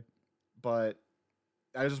boy. But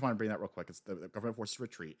I just want to bring that real quick. It's the government forces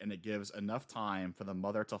retreat, and it gives enough time for the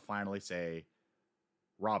mother to finally say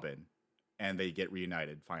Robin, and they get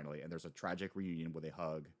reunited finally, and there's a tragic reunion where they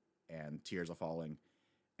hug and tears are falling,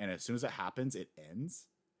 And as soon as it happens, it ends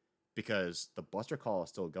because the Buster Call is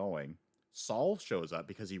still going. Saul shows up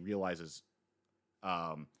because he realizes,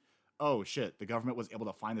 oh shit, the government was able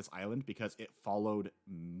to find this island because it followed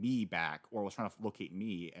me back, or was trying to locate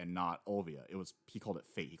me and not Olvia. He called it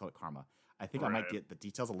fate. He called it karma. I think I might get the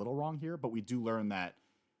details a little wrong here, but we do learn that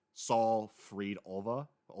Saul freed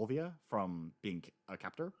Olvia from being a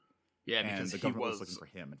captor. Yeah, because the government was looking for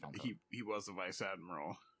him and found her. He was a vice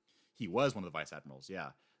admiral. He was one of the vice admirals, yeah.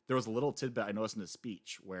 There was a little tidbit I noticed in his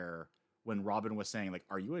speech where when Robin was saying, like,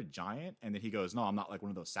 are you a giant? And then he goes, no, I'm not like one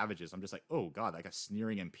of those savages. I'm just like, oh, God, like a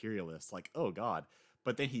sneering imperialist. Like, oh, God.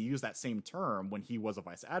 But then he used that same term when he was a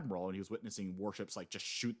vice admiral and he was witnessing warships, like, just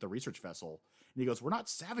shoot the research vessel. And he goes, we're not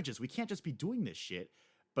savages. We can't just be doing this shit.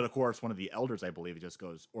 But, of course, one of the elders, I believe, just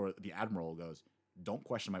goes, or the admiral goes, don't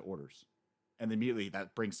question my orders. And immediately that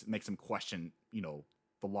makes him question, the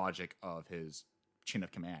logic of his chain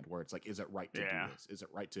of command, where it's like, is it right to do this? Is it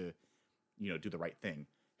right to, do the right thing?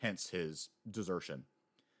 Hence his desertion.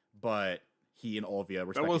 But he and Olvia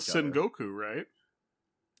respect each other. That was Sengoku, right?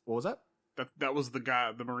 What was that? That was the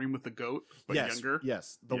guy, the Marine with the goat, but younger?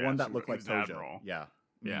 Yes, the one that looked like Tojo. Admiral. Yeah.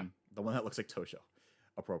 Yeah. Mm-hmm. The one that looks like Tojo,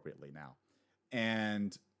 appropriately now.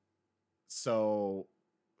 And so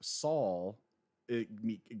Saul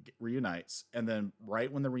reunites, and then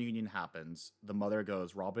right when the reunion happens, the mother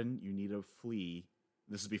goes, Robin, you need to flee.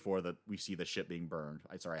 This is before we see the ship being burned.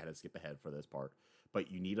 Sorry, I had to skip ahead for this part. But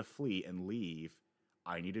you need to flee and leave.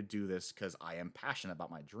 I need to do this because I am passionate about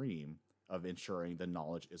my dream of ensuring the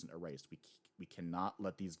knowledge isn't erased. We cannot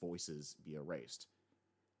let these voices be erased.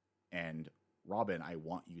 And Robin, I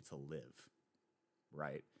want you to live,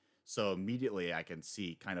 right? So immediately I can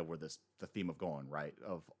see kind of where the theme of going, right?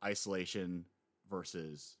 Of isolation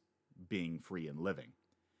versus being free and living.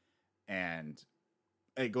 And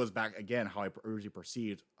it goes back again how I originally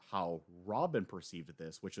perceived how Robin perceived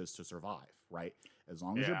this, which is to survive, right? As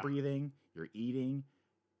long as you're breathing, you're eating,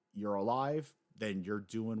 you're alive, then you're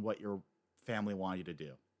doing what your family wanted you to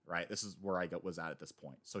do, right? This is where I was at this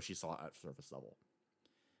point. So she saw it at surface level.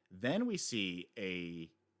 Then we see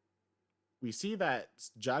that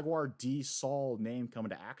Jaguar D Saul name come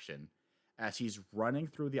into action as he's running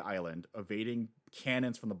through the island, evading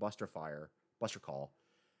cannons from the Buster Call,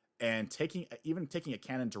 and taking a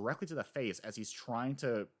cannon directly to the face as he's trying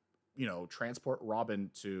to, transport Robin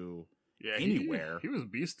to anywhere. He was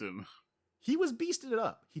beasting. He was beasting it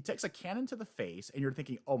up. He takes a cannon to the face, and you're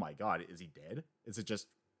thinking, oh my God, is he dead? Is it just,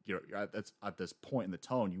 at this point in the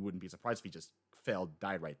tone, you wouldn't be surprised if he just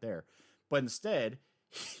died right there. But instead,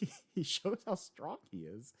 he shows how strong he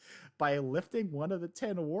is by lifting one of the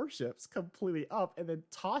 10 warships completely up and then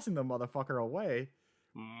tossing the motherfucker away.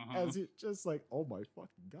 Mm-hmm. As it just like, oh my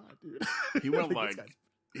fucking God, dude. He went like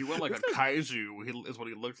a kaiju is what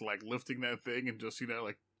he looked like, lifting that thing and just, looked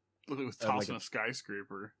like he was tossing a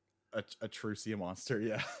skyscraper. A true sea monster,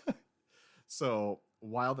 yeah. So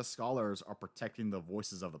while the scholars are protecting the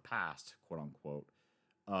voices of the past, quote unquote,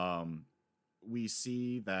 we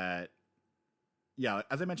see that,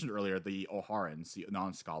 as I mentioned earlier, the Oharans, the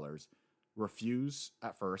non-scholars, refuse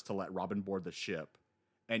at first to let Robin board the ship.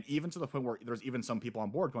 And even to the point where there's even some people on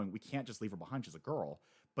board going, we can't just leave her behind, she's a girl.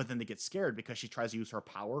 But then they get scared because she tries to use her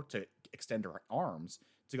power to extend her arms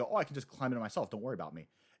to go, oh, I can just climb into myself, don't worry about me.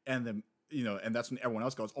 And then, and that's when everyone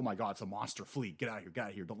else goes, oh my God, it's a monster, flee, get out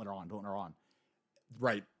of here, don't let her on.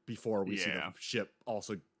 Right before we see the ship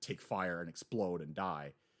also take fire and explode and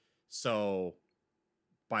die. So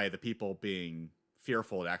by the people being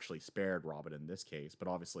fearful, it actually spared Robin in this case, but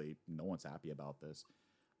obviously no one's happy about this.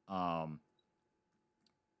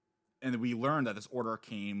 And we learned that this order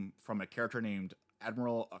came from a character named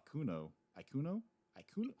Admiral Akainu.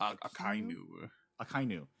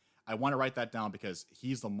 I want to write that down because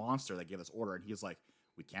he's the monster that gave this order, and he's like,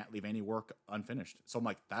 we can't leave any work unfinished. So I'm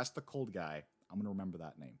like, that's the cold guy. I'm going to remember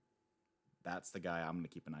that name. That's the guy I'm going to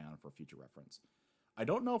keep an eye on for future reference. I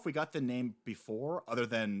don't know if we got the name before, other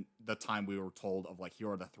than the time we were told of like, here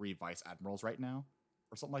are the 3 vice admirals right now,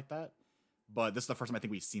 or something like that. But this is the first time I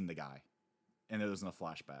think we've seen the guy. And it was in a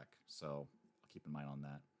flashback, so I'll keep in mind on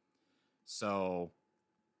that. So,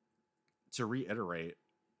 to reiterate,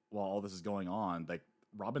 while all this is going on, like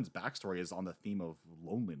Robin's backstory is on the theme of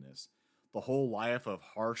loneliness. The whole life of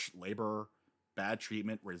harsh labor, bad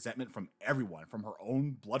treatment, resentment from everyone, from her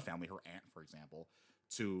own blood family, her aunt, for example,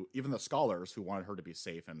 to even the scholars who wanted her to be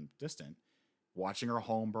safe and distant, watching her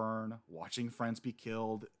home burn, watching friends be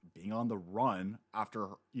killed, being on the run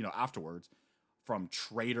afterwards, from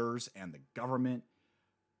traitors and the government,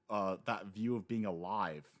 that view of being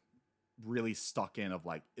alive really stuck in of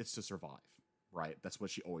like, it's to survive, right? That's what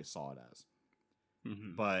she always saw it as.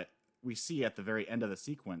 Mm-hmm. But we see at the very end of the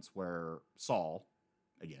sequence where Saul,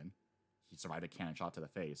 again, he survived a cannon shot to the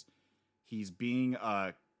face. He's being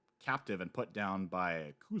captive and put down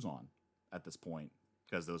by Kuzan at this point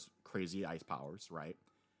because those crazy ice powers, right?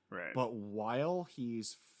 Right. But while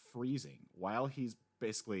he's freezing, while he's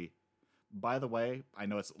basically, by the way, I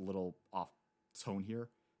know it's a little off tone here,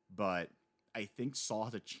 but I think Saul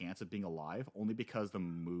has a chance of being alive only because the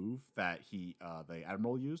move that the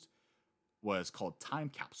Admiral used was called Time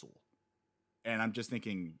Capsule. And I'm just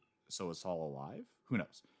thinking, so is Saul alive? Who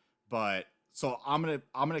knows? But so I'm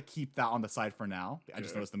gonna keep that on the side for now. I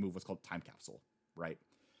just noticed the move was called Time Capsule, right?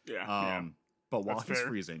 Yeah. But while That's he's fair.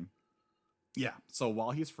 freezing, yeah. So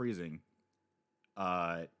while he's freezing,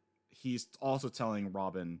 he's also telling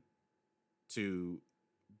Robin to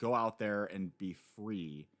go out there and be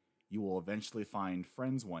free. You will eventually find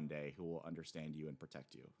friends one day who will understand you and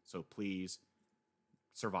protect you. So please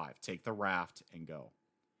survive. Take the raft and go.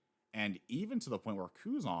 And even to the point where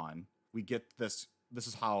Kuzan, we get this. This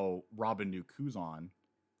is how Robin knew Kuzan,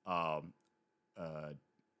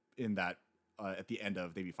 in that at the end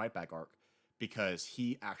of Baby Fight Back arc, because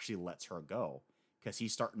he actually lets her go because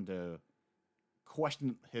he's starting to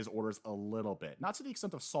question his orders a little bit, not to the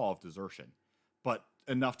extent of Saul of desertion, but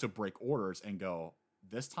enough to break orders and go,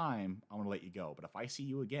 this time I'm going to let you go. But if I see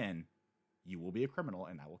you again, you will be a criminal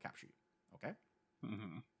and I will capture you. Okay?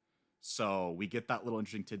 Mm-hmm. So we get that little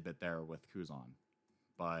interesting tidbit there with Kuzan.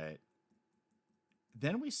 But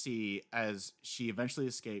then we see, as she eventually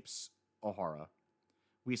escapes Ohara,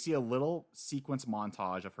 we see a little sequence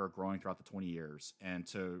montage of her growing throughout the 20 years. And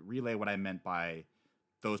to relay what I meant by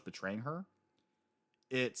those betraying her,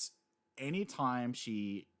 it's anytime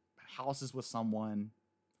she houses with someone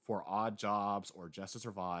for odd jobs or just to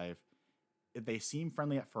survive, they seem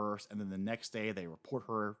friendly at first, and then the next day they report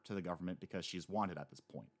her to the government because she's wanted at this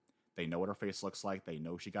point. They know what her face looks like. They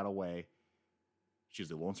know she got away. She's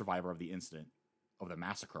the lone survivor of the incident, of the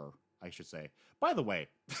massacre, I should say. By the way,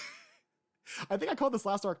 I think I called this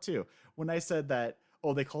last arc too, when I said that,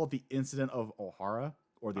 they call it the incident of Ohara,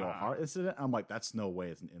 or the Ohara incident. I'm like, that's no way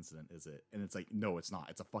it's an incident, is it? And it's like, no, it's not.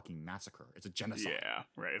 It's a fucking massacre. It's a genocide. Yeah,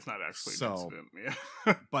 right. It's not actually an incident.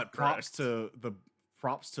 Yeah. But props to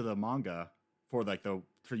the manga for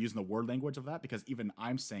for using the word language of that, because even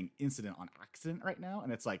I'm saying incident on accident right now,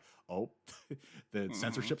 and it's like, the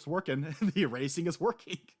censorship's working, the erasing is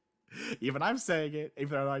working. Even I'm saying it,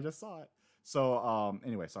 even though I just saw it. So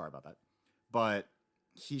anyway, sorry about that. But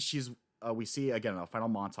we see again a final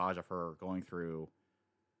montage of her going through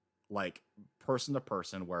like person to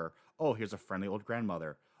person where, here's a friendly old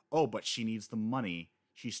grandmother. But she needs the money.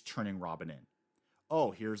 She's turning Robin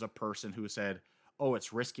in. Here's a person who said,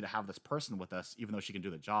 it's risky to have this person with us, even though she can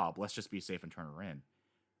do the job. Let's just be safe and turn her in.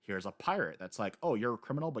 Here's a pirate that's like, you're a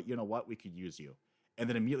criminal, but you know what? We could use you. And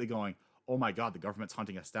then immediately going, oh my God, the government's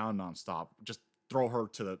hunting us down nonstop. Just throw her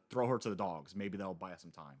to the dogs. Maybe that'll buy us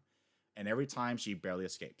some time. And every time she barely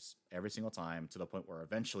escapes, every single time, to the point where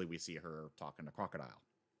eventually we see her talking to Crocodile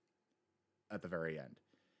at the very end.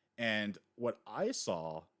 And what I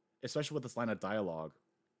saw, especially with this line of dialogue,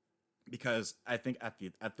 because I think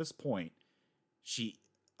at this point, she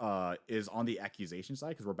is on the accusation side,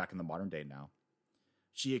 because we're back in the modern day now.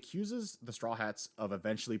 She accuses the Straw Hats of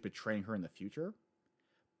eventually betraying her in the future,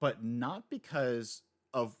 but not because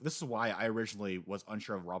of... This is why I originally was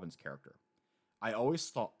unsure of Robin's character. I always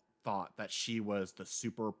thought that she was the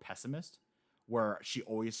super pessimist, where she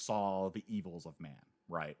always saw the evils of man,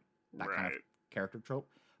 right? That kind of character trope.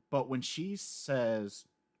 But when she says,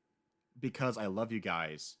 because I love you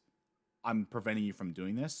guys, I'm preventing you from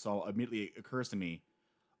doing this, so immediately it occurs to me,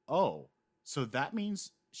 so that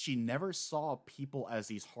means she never saw people as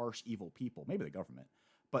these harsh, evil people, maybe the government,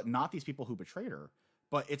 but not these people who betrayed her.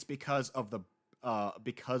 But it's because of the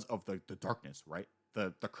darkness, right?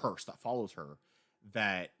 The curse that follows her,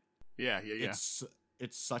 that it's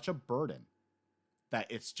such a burden that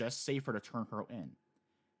it's just safer to turn her in.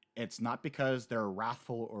 It's not because they're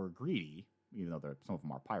wrathful or greedy, even though some of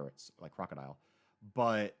them are pirates, like Crocodile,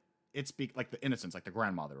 but it's like the innocents, like the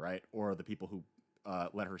grandmother, right? Or the people who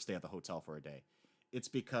let her stay at the hotel for a day. It's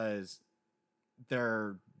because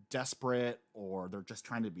they're desperate, or they're just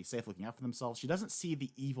trying to be safe, looking out for themselves. She doesn't see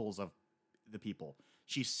the evils of the people.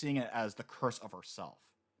 She's seeing it as the curse of herself.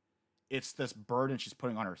 It's this burden she's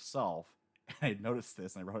putting on herself. And I noticed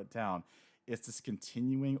this, and I wrote it down. It's this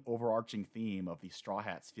continuing overarching theme of these Straw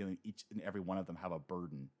Hats feeling each and every one of them have a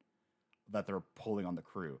burden that they're pulling on the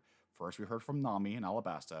crew. First, we heard from Nami in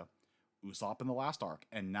Alabasta, Usopp in the last arc,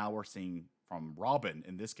 and now we're seeing from Robin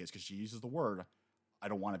in this case, because she uses the word, I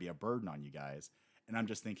don't want to be a burden on you guys. And I'm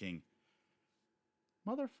just thinking,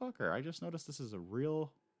 motherfucker, I just noticed this is a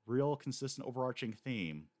real real consistent overarching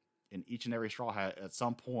theme in each and every Straw Hat at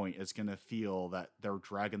some point is going to feel that they're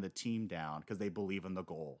dragging the team down because they believe in the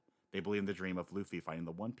goal. They believe in the dream of Luffy finding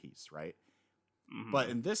the One Piece, right? Mm-hmm. But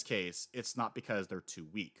in this case, it's not because they're too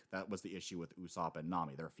weak. That was the issue with Usopp and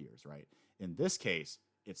Nami, their fears, right? In this case,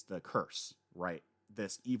 it's the curse, right?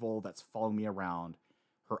 This evil that's following me around,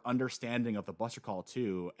 her understanding of the Buster Call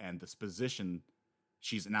too, and this position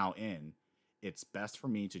she's now in. It's best for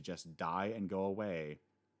me to just die and go away.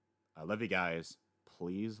 I love you guys.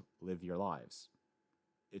 Please live your lives.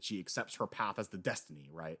 She accepts her path as the destiny,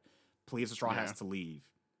 right? Please, the Straw Hats to leave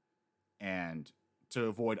and to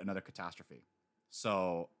avoid another catastrophe.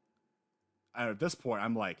 So at this point,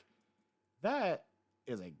 I'm like, that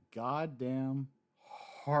is a goddamn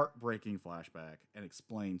heartbreaking flashback and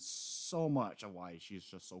explains so much of why she's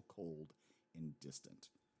just so cold and distant.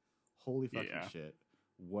 Holy fucking shit.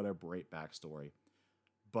 What a great backstory.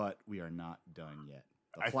 But we are not done yet.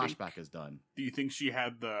 The flashback is done. Do you think she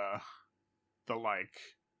had the like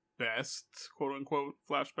best quote unquote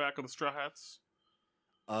flashback of the Straw Hats?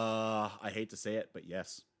 I hate to say it, but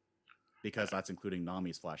yes. Because that's including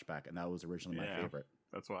Nami's flashback, and that was originally my favorite.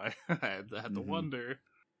 That's why I had to wonder.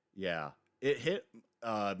 Yeah. It hit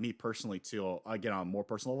me personally, too. Again, on more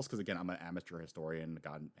personal levels, because, again, I'm an amateur historian,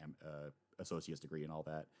 got an associate's degree and all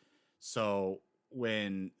that. So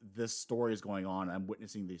when this story is going on, I'm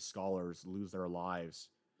witnessing these scholars lose their lives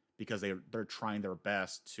because they're trying their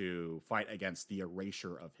best to fight against the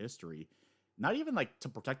erasure of history. Not even, like, to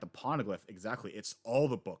protect the Poneglyph, exactly. It's all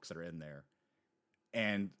the books that are in there.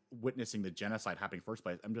 And witnessing the genocide happening first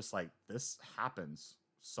place, I'm just like, this happens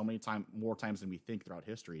so many more times than we think throughout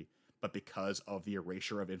history. But because of the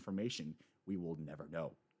erasure of information, we will never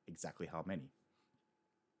know exactly how many.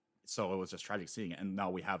 So it was just tragic seeing it. And now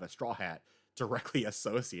we have a Straw Hat directly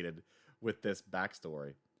associated with this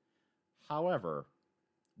backstory. However,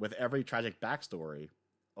 with every tragic backstory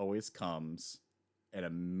always comes an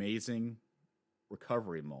amazing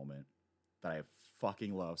recovery moment that I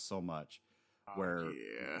fucking love so much. Where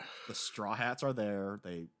the Straw Hats are there.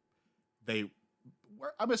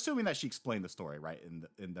 I'm assuming that she explained the story, right,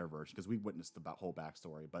 in their version, because we witnessed the whole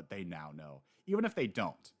backstory, but they now know. Even if they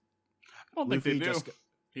don't. I don't think they do.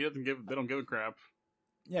 They don't give a crap.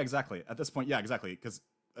 Yeah, exactly. At this point, yeah, exactly. Because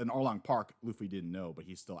in Arlong Park, Luffy didn't know, but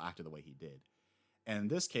he still acted the way he did. And in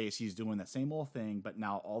this case, he's doing that same old thing, but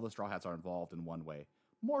now all the Straw Hats are involved in one way.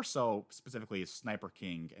 More so, specifically, Sniper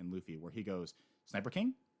King and Luffy, where he goes, Sniper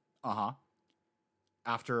King? Uh-huh.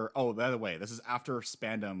 After, by the way, this is after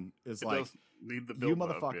Spandam is need the build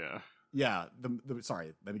up, yeah.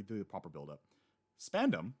 Sorry, let me do the proper build up.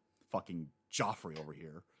 Spandam, fucking Joffrey over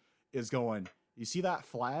here, is going, you see that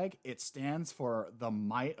flag? It stands for the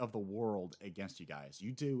might of the world against you guys.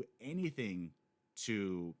 You do anything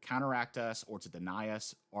to counteract us or to deny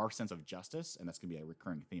us our sense of justice, and that's going to be a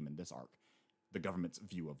recurring theme in this arc, the government's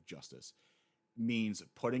view of justice, means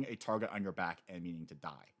putting a target on your back and meaning to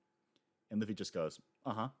die. And Luffy just goes,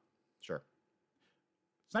 sure.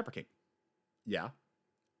 Sniper King. Yeah.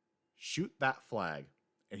 Shoot that flag.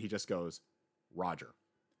 And he just goes, Roger.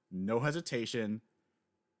 No hesitation.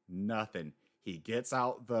 Nothing. He gets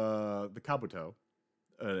out the Kabuto,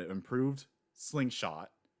 improved slingshot,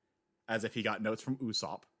 as if he got notes from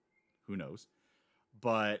Usopp. Who knows?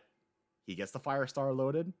 But he gets the Fire Star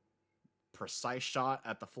loaded. Precise shot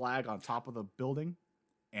at the flag on top of the building.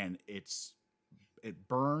 And it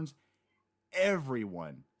burns.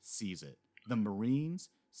 Everyone sees it. The Marines,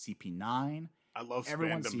 CP9. I love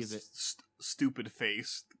everyone Spandam's sees it. Stupid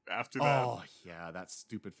face after that. Oh yeah, that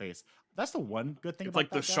stupid face. That's the one good thing. It's about like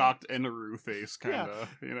the that guy. shocked Eneru face, kind of.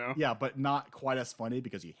 You know. Yeah, but not quite as funny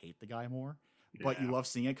because you hate the guy more. Yeah. But you love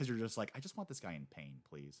seeing it because you're just like, I just want this guy in pain,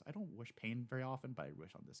 please. I don't wish pain very often, but I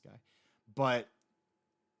wish on this guy. But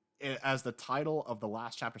as the title of the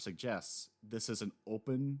last chapter suggests, this is an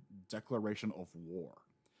open declaration of war.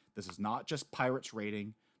 This is not just pirates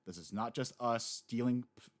raiding. This is not just us stealing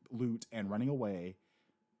loot and running away.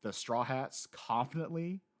 The Straw Hats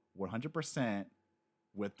confidently, 100%,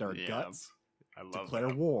 with their guts, declare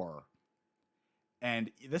war.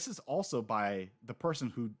 And this is also by the person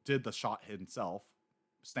who did the shot himself,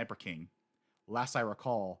 Sniper King. Last I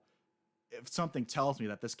recall, if something tells me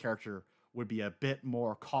that this character would be a bit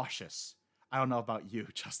more cautious. I don't know about you,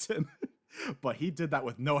 Justin. But he did that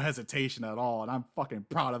with no hesitation at all, and I'm fucking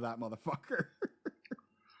proud of that motherfucker.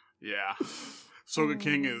 Yeah. Soga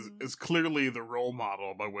King is clearly the role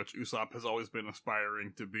model by which Usopp has always been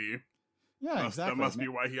aspiring to be. Yeah, exactly. That must be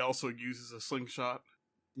why he also uses a slingshot.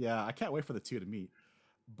 Yeah, I can't wait for the two to meet.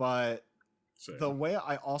 But the way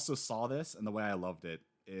I also saw this and the way I loved it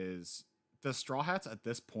is the Straw Hats at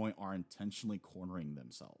this point are intentionally cornering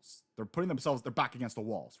themselves. They're putting their back against the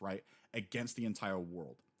walls, right? Against the entire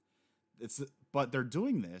world. But they're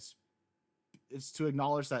doing this is to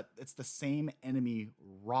acknowledge that it's the same enemy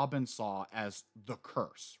Robin saw as the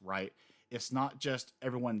curse, right? It's not just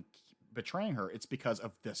everyone betraying her, it's because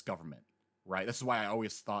of this government, right? This is why I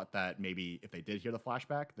always thought that maybe if they did hear the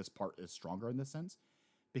flashback, this part is stronger in this sense.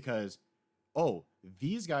 Because,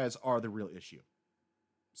 these guys are the real issue.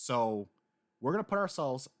 So we're going to put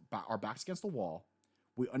our backs against the wall.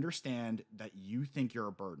 We understand that you think you're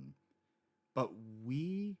a burden, but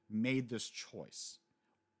we made this choice.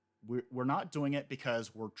 We're not doing it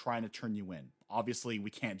because we're trying to turn you in. Obviously, we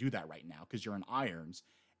can't do that right now because you're in Irons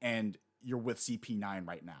and you're with CP9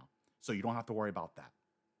 right now. So you don't have to worry about that.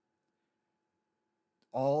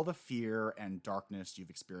 All the fear and darkness you've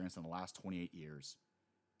experienced in the last 28 years,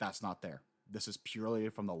 that's not there. This is purely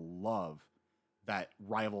from the love that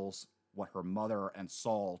rivals what her mother and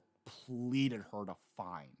Saul pleaded her to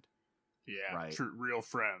find. Yeah, right? True, real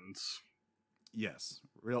friends. Yes,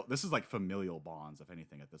 real. This is like familial bonds, if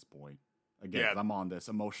anything, at this point. Again, I'm on this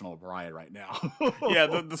emotional ride right now. Yeah,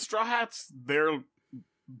 the Straw Hats, they're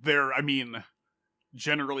I mean,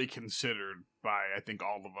 generally considered by I think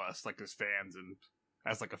all of us like as fans and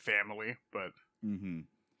as like a family, but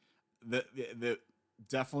the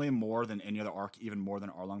definitely more than any other arc, even more than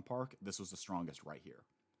Arlong Park. This was the strongest right here,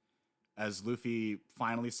 as Luffy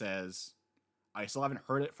finally says, "I still haven't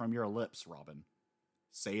heard it from your lips, Robin.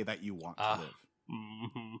 Say that you want to live."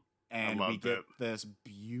 Mm-hmm. And we get this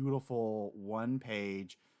beautiful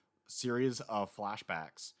one-page series of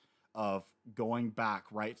flashbacks of going back,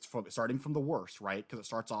 right, starting from the worst, right? Because it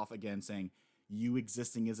starts off again saying, you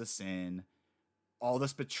existing is a sin, all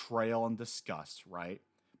this betrayal and disgust, right?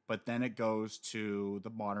 But then it goes to the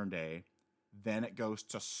modern day. Then it goes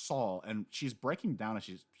to Saul, and she's breaking down as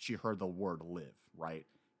she heard the word live, right?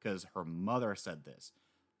 Because her mother said this.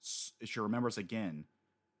 She remembers again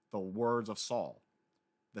the words of Saul.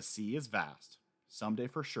 The sea is vast. Someday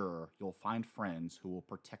for sure, you'll find friends who will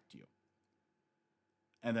protect you.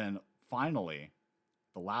 And then finally,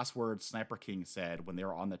 the last words Sniper King said when they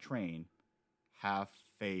were on the train, have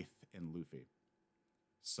faith in Luffy.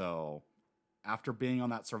 So after being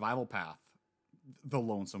on that survival path, the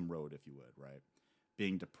lonesome road, if you would, right?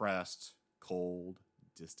 Being depressed, cold,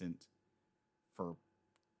 distant for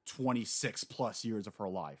 26 plus years of her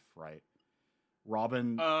life, right?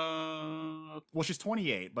 Robin, well, she's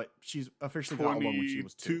 28, but she's officially got alone when she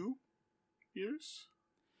was 2 years.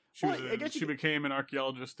 She became an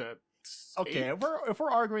archaeologist at 8? If we're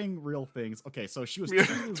arguing real things, okay, so she was 2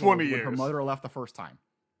 years 20 old years. when her mother left the first time.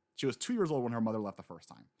 She was 2 years old when her mother left the first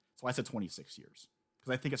time. So I said 26 years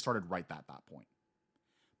because I think it started right at that point.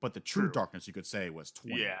 But the true darkness, you could say, was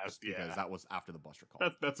 20 years because that was after the Buster Call.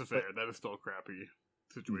 That's a fair. That is still a crappy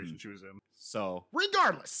situation she was in. So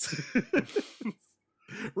regardless,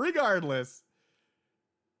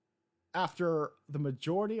 after the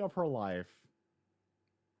majority of her life,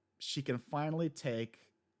 she can finally take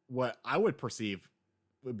what I would perceive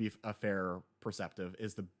would be a fair perceptive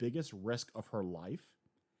is the biggest risk of her life,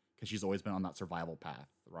 because she's always been on that survival path,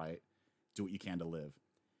 right? Do what you can to live.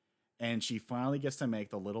 And she finally gets to make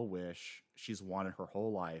the little wish she's wanted her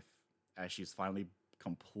whole life as she's finally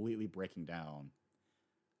completely breaking down.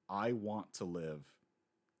 I want to live.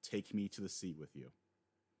 Take me to the sea with you.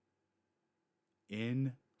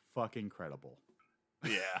 Fucking incredible.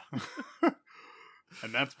 Yeah.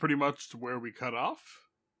 And that's pretty much where we cut off,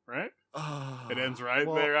 right? It ends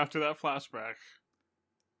there after that flashback.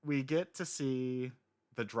 We get to see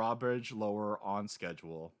the drawbridge lower on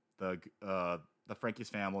schedule. The Frankie's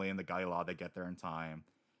family and the Galila, they get there in time.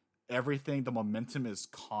 Everything, the momentum is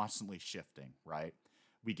constantly shifting, right?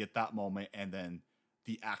 We get that moment, and then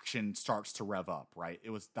the action starts to rev up, right?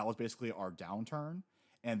 That was basically our downturn.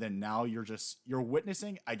 And then now you're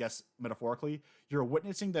witnessing, I guess, metaphorically, you're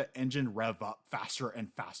witnessing the engine rev up faster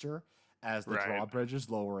and faster as the drawbridge is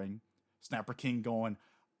lowering. Sniper King going,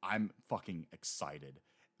 I'm fucking excited.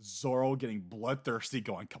 Zoro getting bloodthirsty,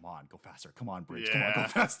 going, come on, go faster. Come on, bridge. Come on, go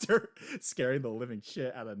faster. Scaring the living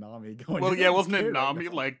shit out of Nami. Going, well, yeah, wasn't it Nami?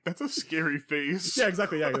 Like, that's a scary face. Yeah,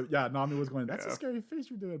 exactly. Yeah, Nami was going, that's a scary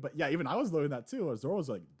face you're doing. But yeah, even I was doing that too. Zoro was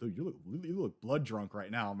like, dude, you look blood drunk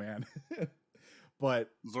right now, man. But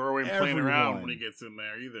Zoro ain't playing around when he gets in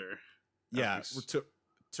there either. Yeah,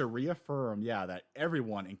 to reaffirm, that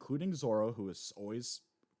everyone, including Zoro, who is always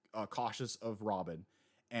cautious of Robin,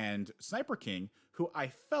 and Sniper King, who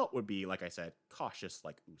I felt would be, like I said, cautious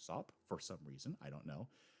like Usopp for some reason. I don't know.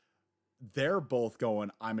 They're both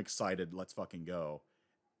going, I'm excited. Let's fucking go.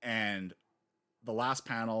 And the last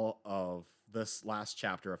panel of this last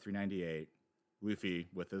chapter of 398, Luffy,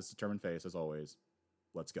 with his determined face, as always,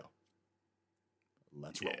 let's go.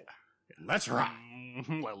 Let's roll. Let's rock.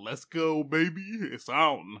 Well, let's go, baby. It's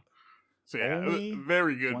on. So yeah, Only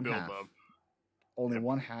very good one build half. up. Only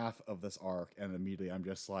one half of this arc, and immediately I'm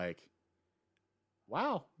just like,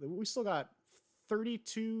 wow, we still got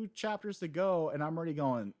 32 chapters to go, and I'm already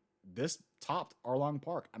going, this topped Arlong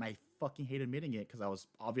Park, and I fucking hate admitting it because I was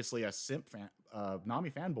obviously a simp fan, Nami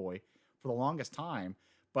fanboy for the longest time,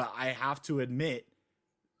 but I have to admit,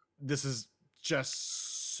 this is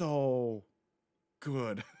just so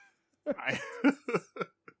good.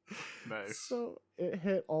 Nice. So it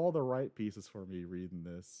hit all the right pieces for me reading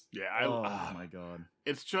this. Yeah, oh my god.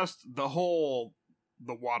 It's just the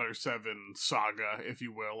Water 7 saga, if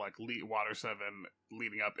you will, like Water 7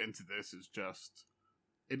 leading up into this is just,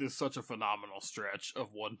 it is such a phenomenal stretch of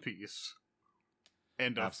One Piece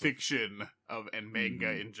and of fiction and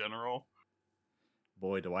manga in general.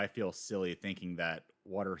 Boy, do I feel silly thinking that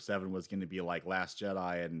Water 7 was going to be like Last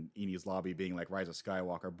Jedi and Enies Lobby being like Rise of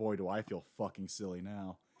Skywalker. Boy, do I feel fucking silly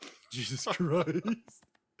now. Jesus Christ.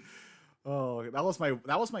 Oh, that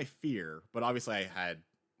was my fear, but obviously I had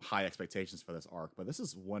high expectations for this arc, but this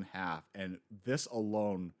is one half, and this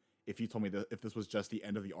alone, if you told me that if this was just the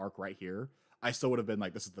end of the arc right here, I still would have been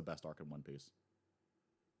like, this is the best arc in One Piece.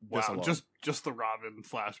 Wow, just the Robin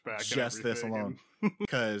flashback. Just this alone.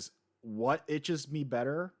 Because what itches me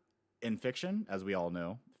better in fiction, as we all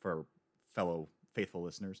know, for fellow faithful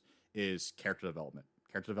listeners, is character development.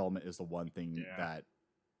 Character development is the one thing that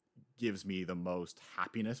gives me the most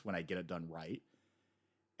happiness when I get it done right.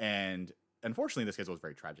 And unfortunately, this case was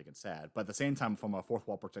very tragic and sad. But at the same time, from a fourth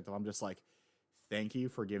wall perspective, I'm just like, thank you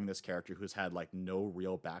for giving this character who's had like no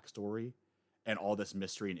real backstory and all this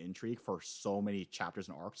mystery and intrigue for so many chapters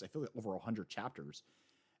and arcs. I feel like over 100 chapters.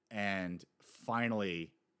 And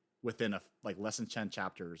finally, within less than 10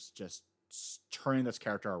 chapters, just turning this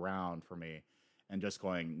character around for me and just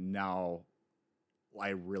going, now I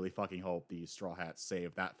really fucking hope these Straw Hats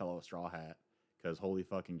save that fellow Straw Hat, because holy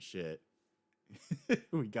fucking shit,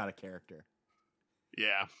 we got a character.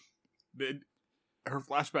 Yeah. Her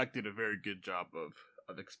flashback did a very good job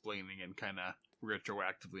of explaining and kind of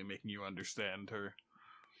retroactively making you understand her.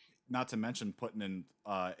 Not to mention putting in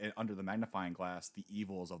under the magnifying glass the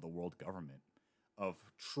evils of the world government, of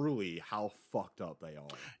truly how fucked up they are.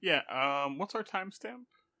 Yeah, what's our timestamp?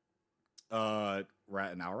 We're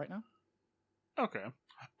at an hour right now. Okay.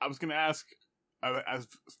 I was gonna ask, as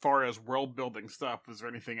far as world building stuff, is there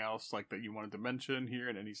anything else like that you wanted to mention here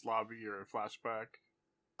in Enies Lobby or a flashback?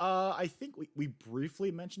 I think we briefly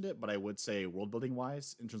mentioned it, but I would say world building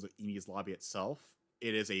wise, in terms of Enies Lobby itself,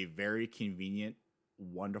 it is a very convenient,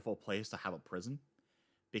 wonderful place to have a prison,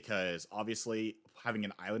 because obviously having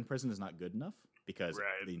an island prison is not good enough, because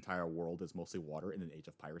the entire world is mostly water in an age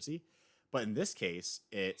of piracy. But in this case,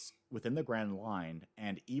 it's within the Grand Line,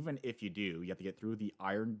 and even if you do, you have to get through the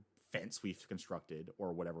iron fence we've constructed,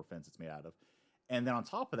 or whatever fence it's made out of. And then on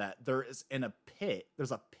top of that, there's a pit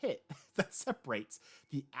that separates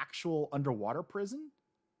the actual underwater prison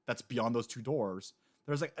that's beyond those two doors.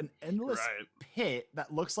 There's like an endless pit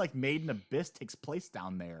that looks like Made in Abyss takes place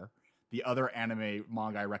down there. The other anime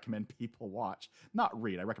manga I recommend people watch. Not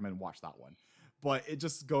read, I recommend watch that one. But it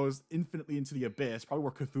just goes infinitely into the abyss, probably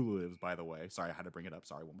where Cthulhu lives, by the way. Sorry, I had to bring it up.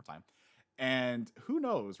 Sorry, one more time. And who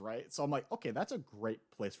knows, right? So I'm like, okay, that's a great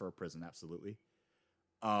place for a prison, absolutely.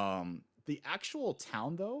 The actual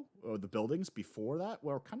town, though, or the buildings before that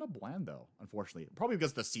were kind of bland, though, unfortunately. Probably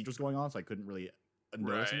because the siege was going on, so I couldn't really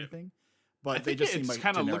notice anything. But they just seem like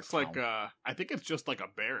kind of looks like I think it's just like a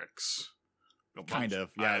barracks. Kind of,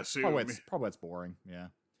 yeah. Probably it's boring, yeah.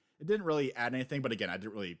 It didn't really add anything, but again,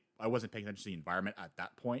 I wasn't paying attention to the environment at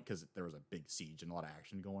that point because there was a big siege and a lot of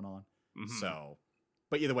action going on. Mm-hmm. So,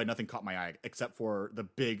 but either way, nothing caught my eye except for the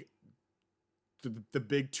big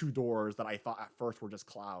two doors that I thought at first were just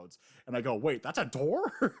clouds. And I go, wait, that's a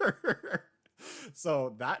door?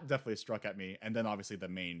 So that definitely struck at me. And then obviously the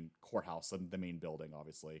main courthouse, the main building,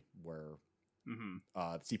 obviously, where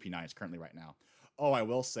CP9 is currently right now. Oh, I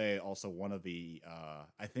will say also one of the,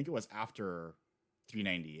 I think it was after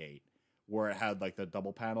 398, where it had like the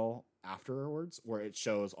double panel afterwards, where it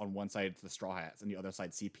shows on one side the Straw Hats and the other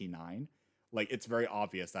side CP9. Like, it's very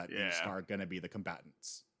obvious that these are going to be the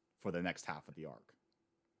combatants for the next half of the arc.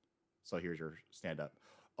 So here's your stand-up.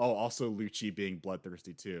 Oh, also Lucci being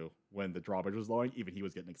bloodthirsty too. When the drawbridge was lowering, even he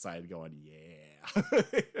was getting excited, going, yeah.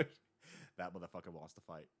 That motherfucker wants to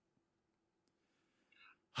fight.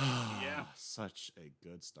 Yeah. Such a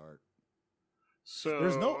good start. So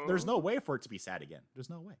there's no way for it to be sad again. There's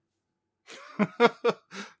no way.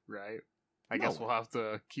 Right. I guess No. we'll have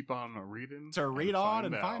to keep on reading. To read on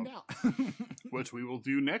and find out. Which we will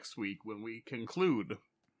do next week when we conclude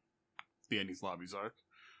the Enies Lobbies arc,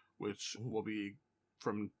 which will be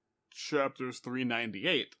from chapters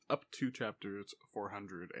 398 up to chapters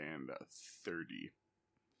 430.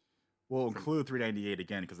 We'll include 398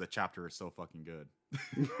 again because the chapter is so fucking good.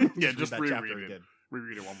 Yeah, just read that chapter reread it.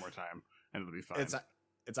 Reread it one more time, and it'll be fine.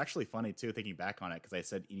 It's actually funny too, thinking back on it, because I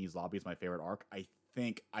said Enies Lobby is my favorite arc. I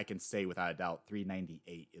think I can say without a doubt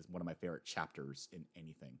 398 is one of my favorite chapters in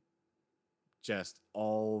anything. Just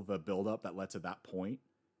all the buildup that led to that point,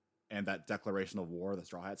 and that declaration of war the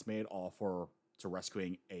Straw Hats made, all to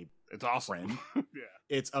rescuing a it's awesome. friend. Yeah,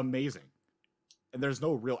 It's amazing. And there's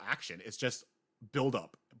no real action. It's just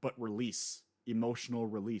buildup, but release, emotional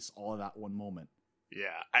release, all of that one moment.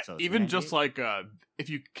 yeah. So Even just 398? like if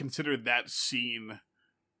you consider that scene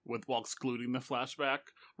while excluding the flashback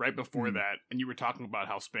right before that, and you were talking about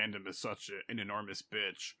how Spandam is such an enormous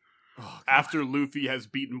bitch. Oh, God. After Luffy has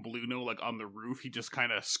beaten Blueno, like, on the roof, he just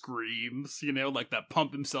kind of screams, like that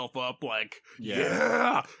pump himself up, like,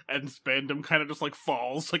 yeah! And Spandam kind of just, like,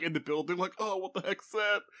 falls, like, in the building, like, oh, what the heck's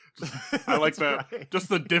that? I like that. Right. Just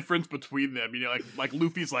the difference between them, like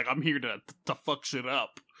Luffy's like, I'm here to fuck shit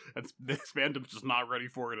up, and Spandam's just not ready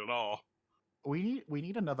for it at all. We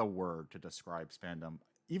need another word to describe Spandam.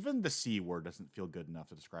 Even the C word doesn't feel good enough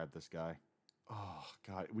to describe this guy. Oh,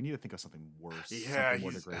 God. We need to think of something worse. Yeah, something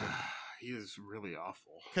more degrading. he is really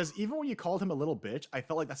awful. Because even when you called him a little bitch, I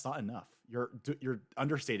felt like that's not enough. You're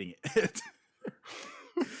understating it.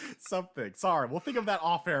 Something. Sorry, we'll think of that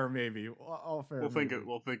off air maybe. Off air.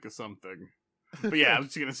 We'll think of something. But yeah, I was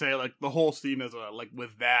just gonna say, like, the whole scene is like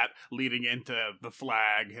with that leading into the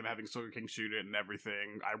flag, him having Soda King shoot it and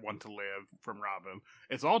everything. I want to live from Robin.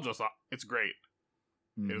 It's all just it's great.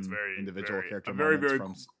 It's very individual character. a very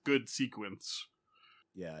moments good sequence.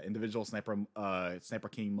 Yeah, individual Sniper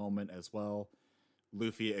King moment as well.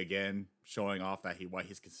 Luffy again showing off that why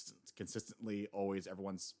he's consistently always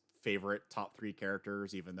everyone's favorite top 3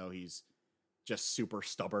 characters, even though he's just super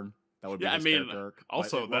stubborn. That would be his character.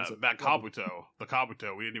 Also that Kabuto, the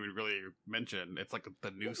Kabuto, we didn't even really mention. It's like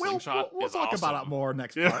the new slingshot. We'll talk awesome. about it more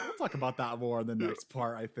next part. We'll talk about that more in the next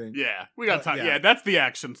part, I think. Yeah, we got time. Yeah, that's the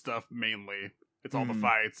action stuff mainly. It's all the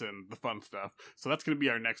fights and the fun stuff. So that's going to be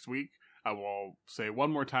our next week. I will say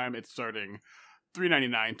one more time. It's starting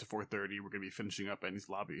 399 to 430. We're going to be finishing up Enies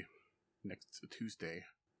Lobby next Tuesday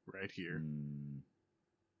right here.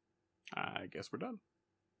 I guess we're done.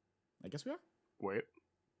 I guess we are. Wait.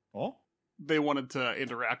 Oh? They wanted to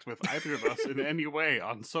interact with either of us in any way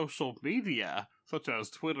on social media, such as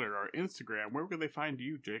Twitter or Instagram. Where can they find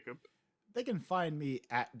you, Jacob? They can find me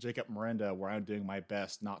at Jacob Miranda, where I'm doing my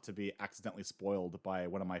best not to be accidentally spoiled by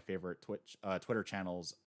one of my favorite Twitter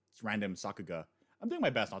channels, Random Sakuga. I'm doing my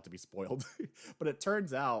best not to be spoiled. But it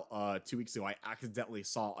turns out 2 weeks ago, I accidentally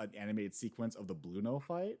saw an animated sequence of the Blueno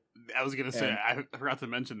fight. I was going to say, I forgot to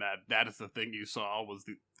mention that. That is the thing you saw, was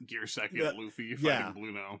the Gear Second Luffy fighting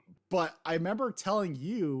Blueno. But I remember telling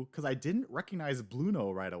you, because I didn't recognize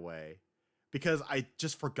Blueno right away, because I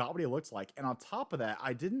just forgot what he looked like. And on top of that,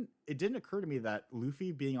 it didn't occur to me that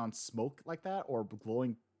Luffy being on smoke like that, or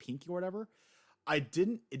glowing pink or whatever, it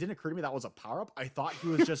didn't occur to me that was a power-up. I thought he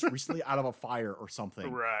was just recently out of a fire or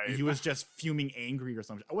something. Right. He was just fuming angry or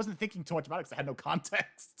something. I wasn't thinking too much about it because I had no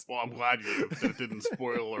context. Well, I'm glad that didn't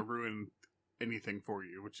spoil or ruin anything for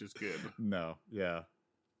you, which is good. No. Yeah.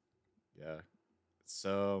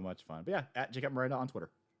 So much fun. But yeah, at Jacob Miranda on Twitter.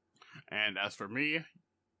 And as for me,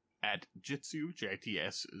 at Jitsu,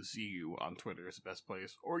 JITSZU on Twitter is the best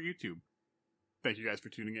place, or YouTube. Thank you guys for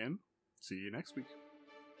tuning in. See you next week.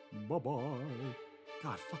 Bye-bye.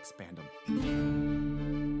 God, fuck Spandam.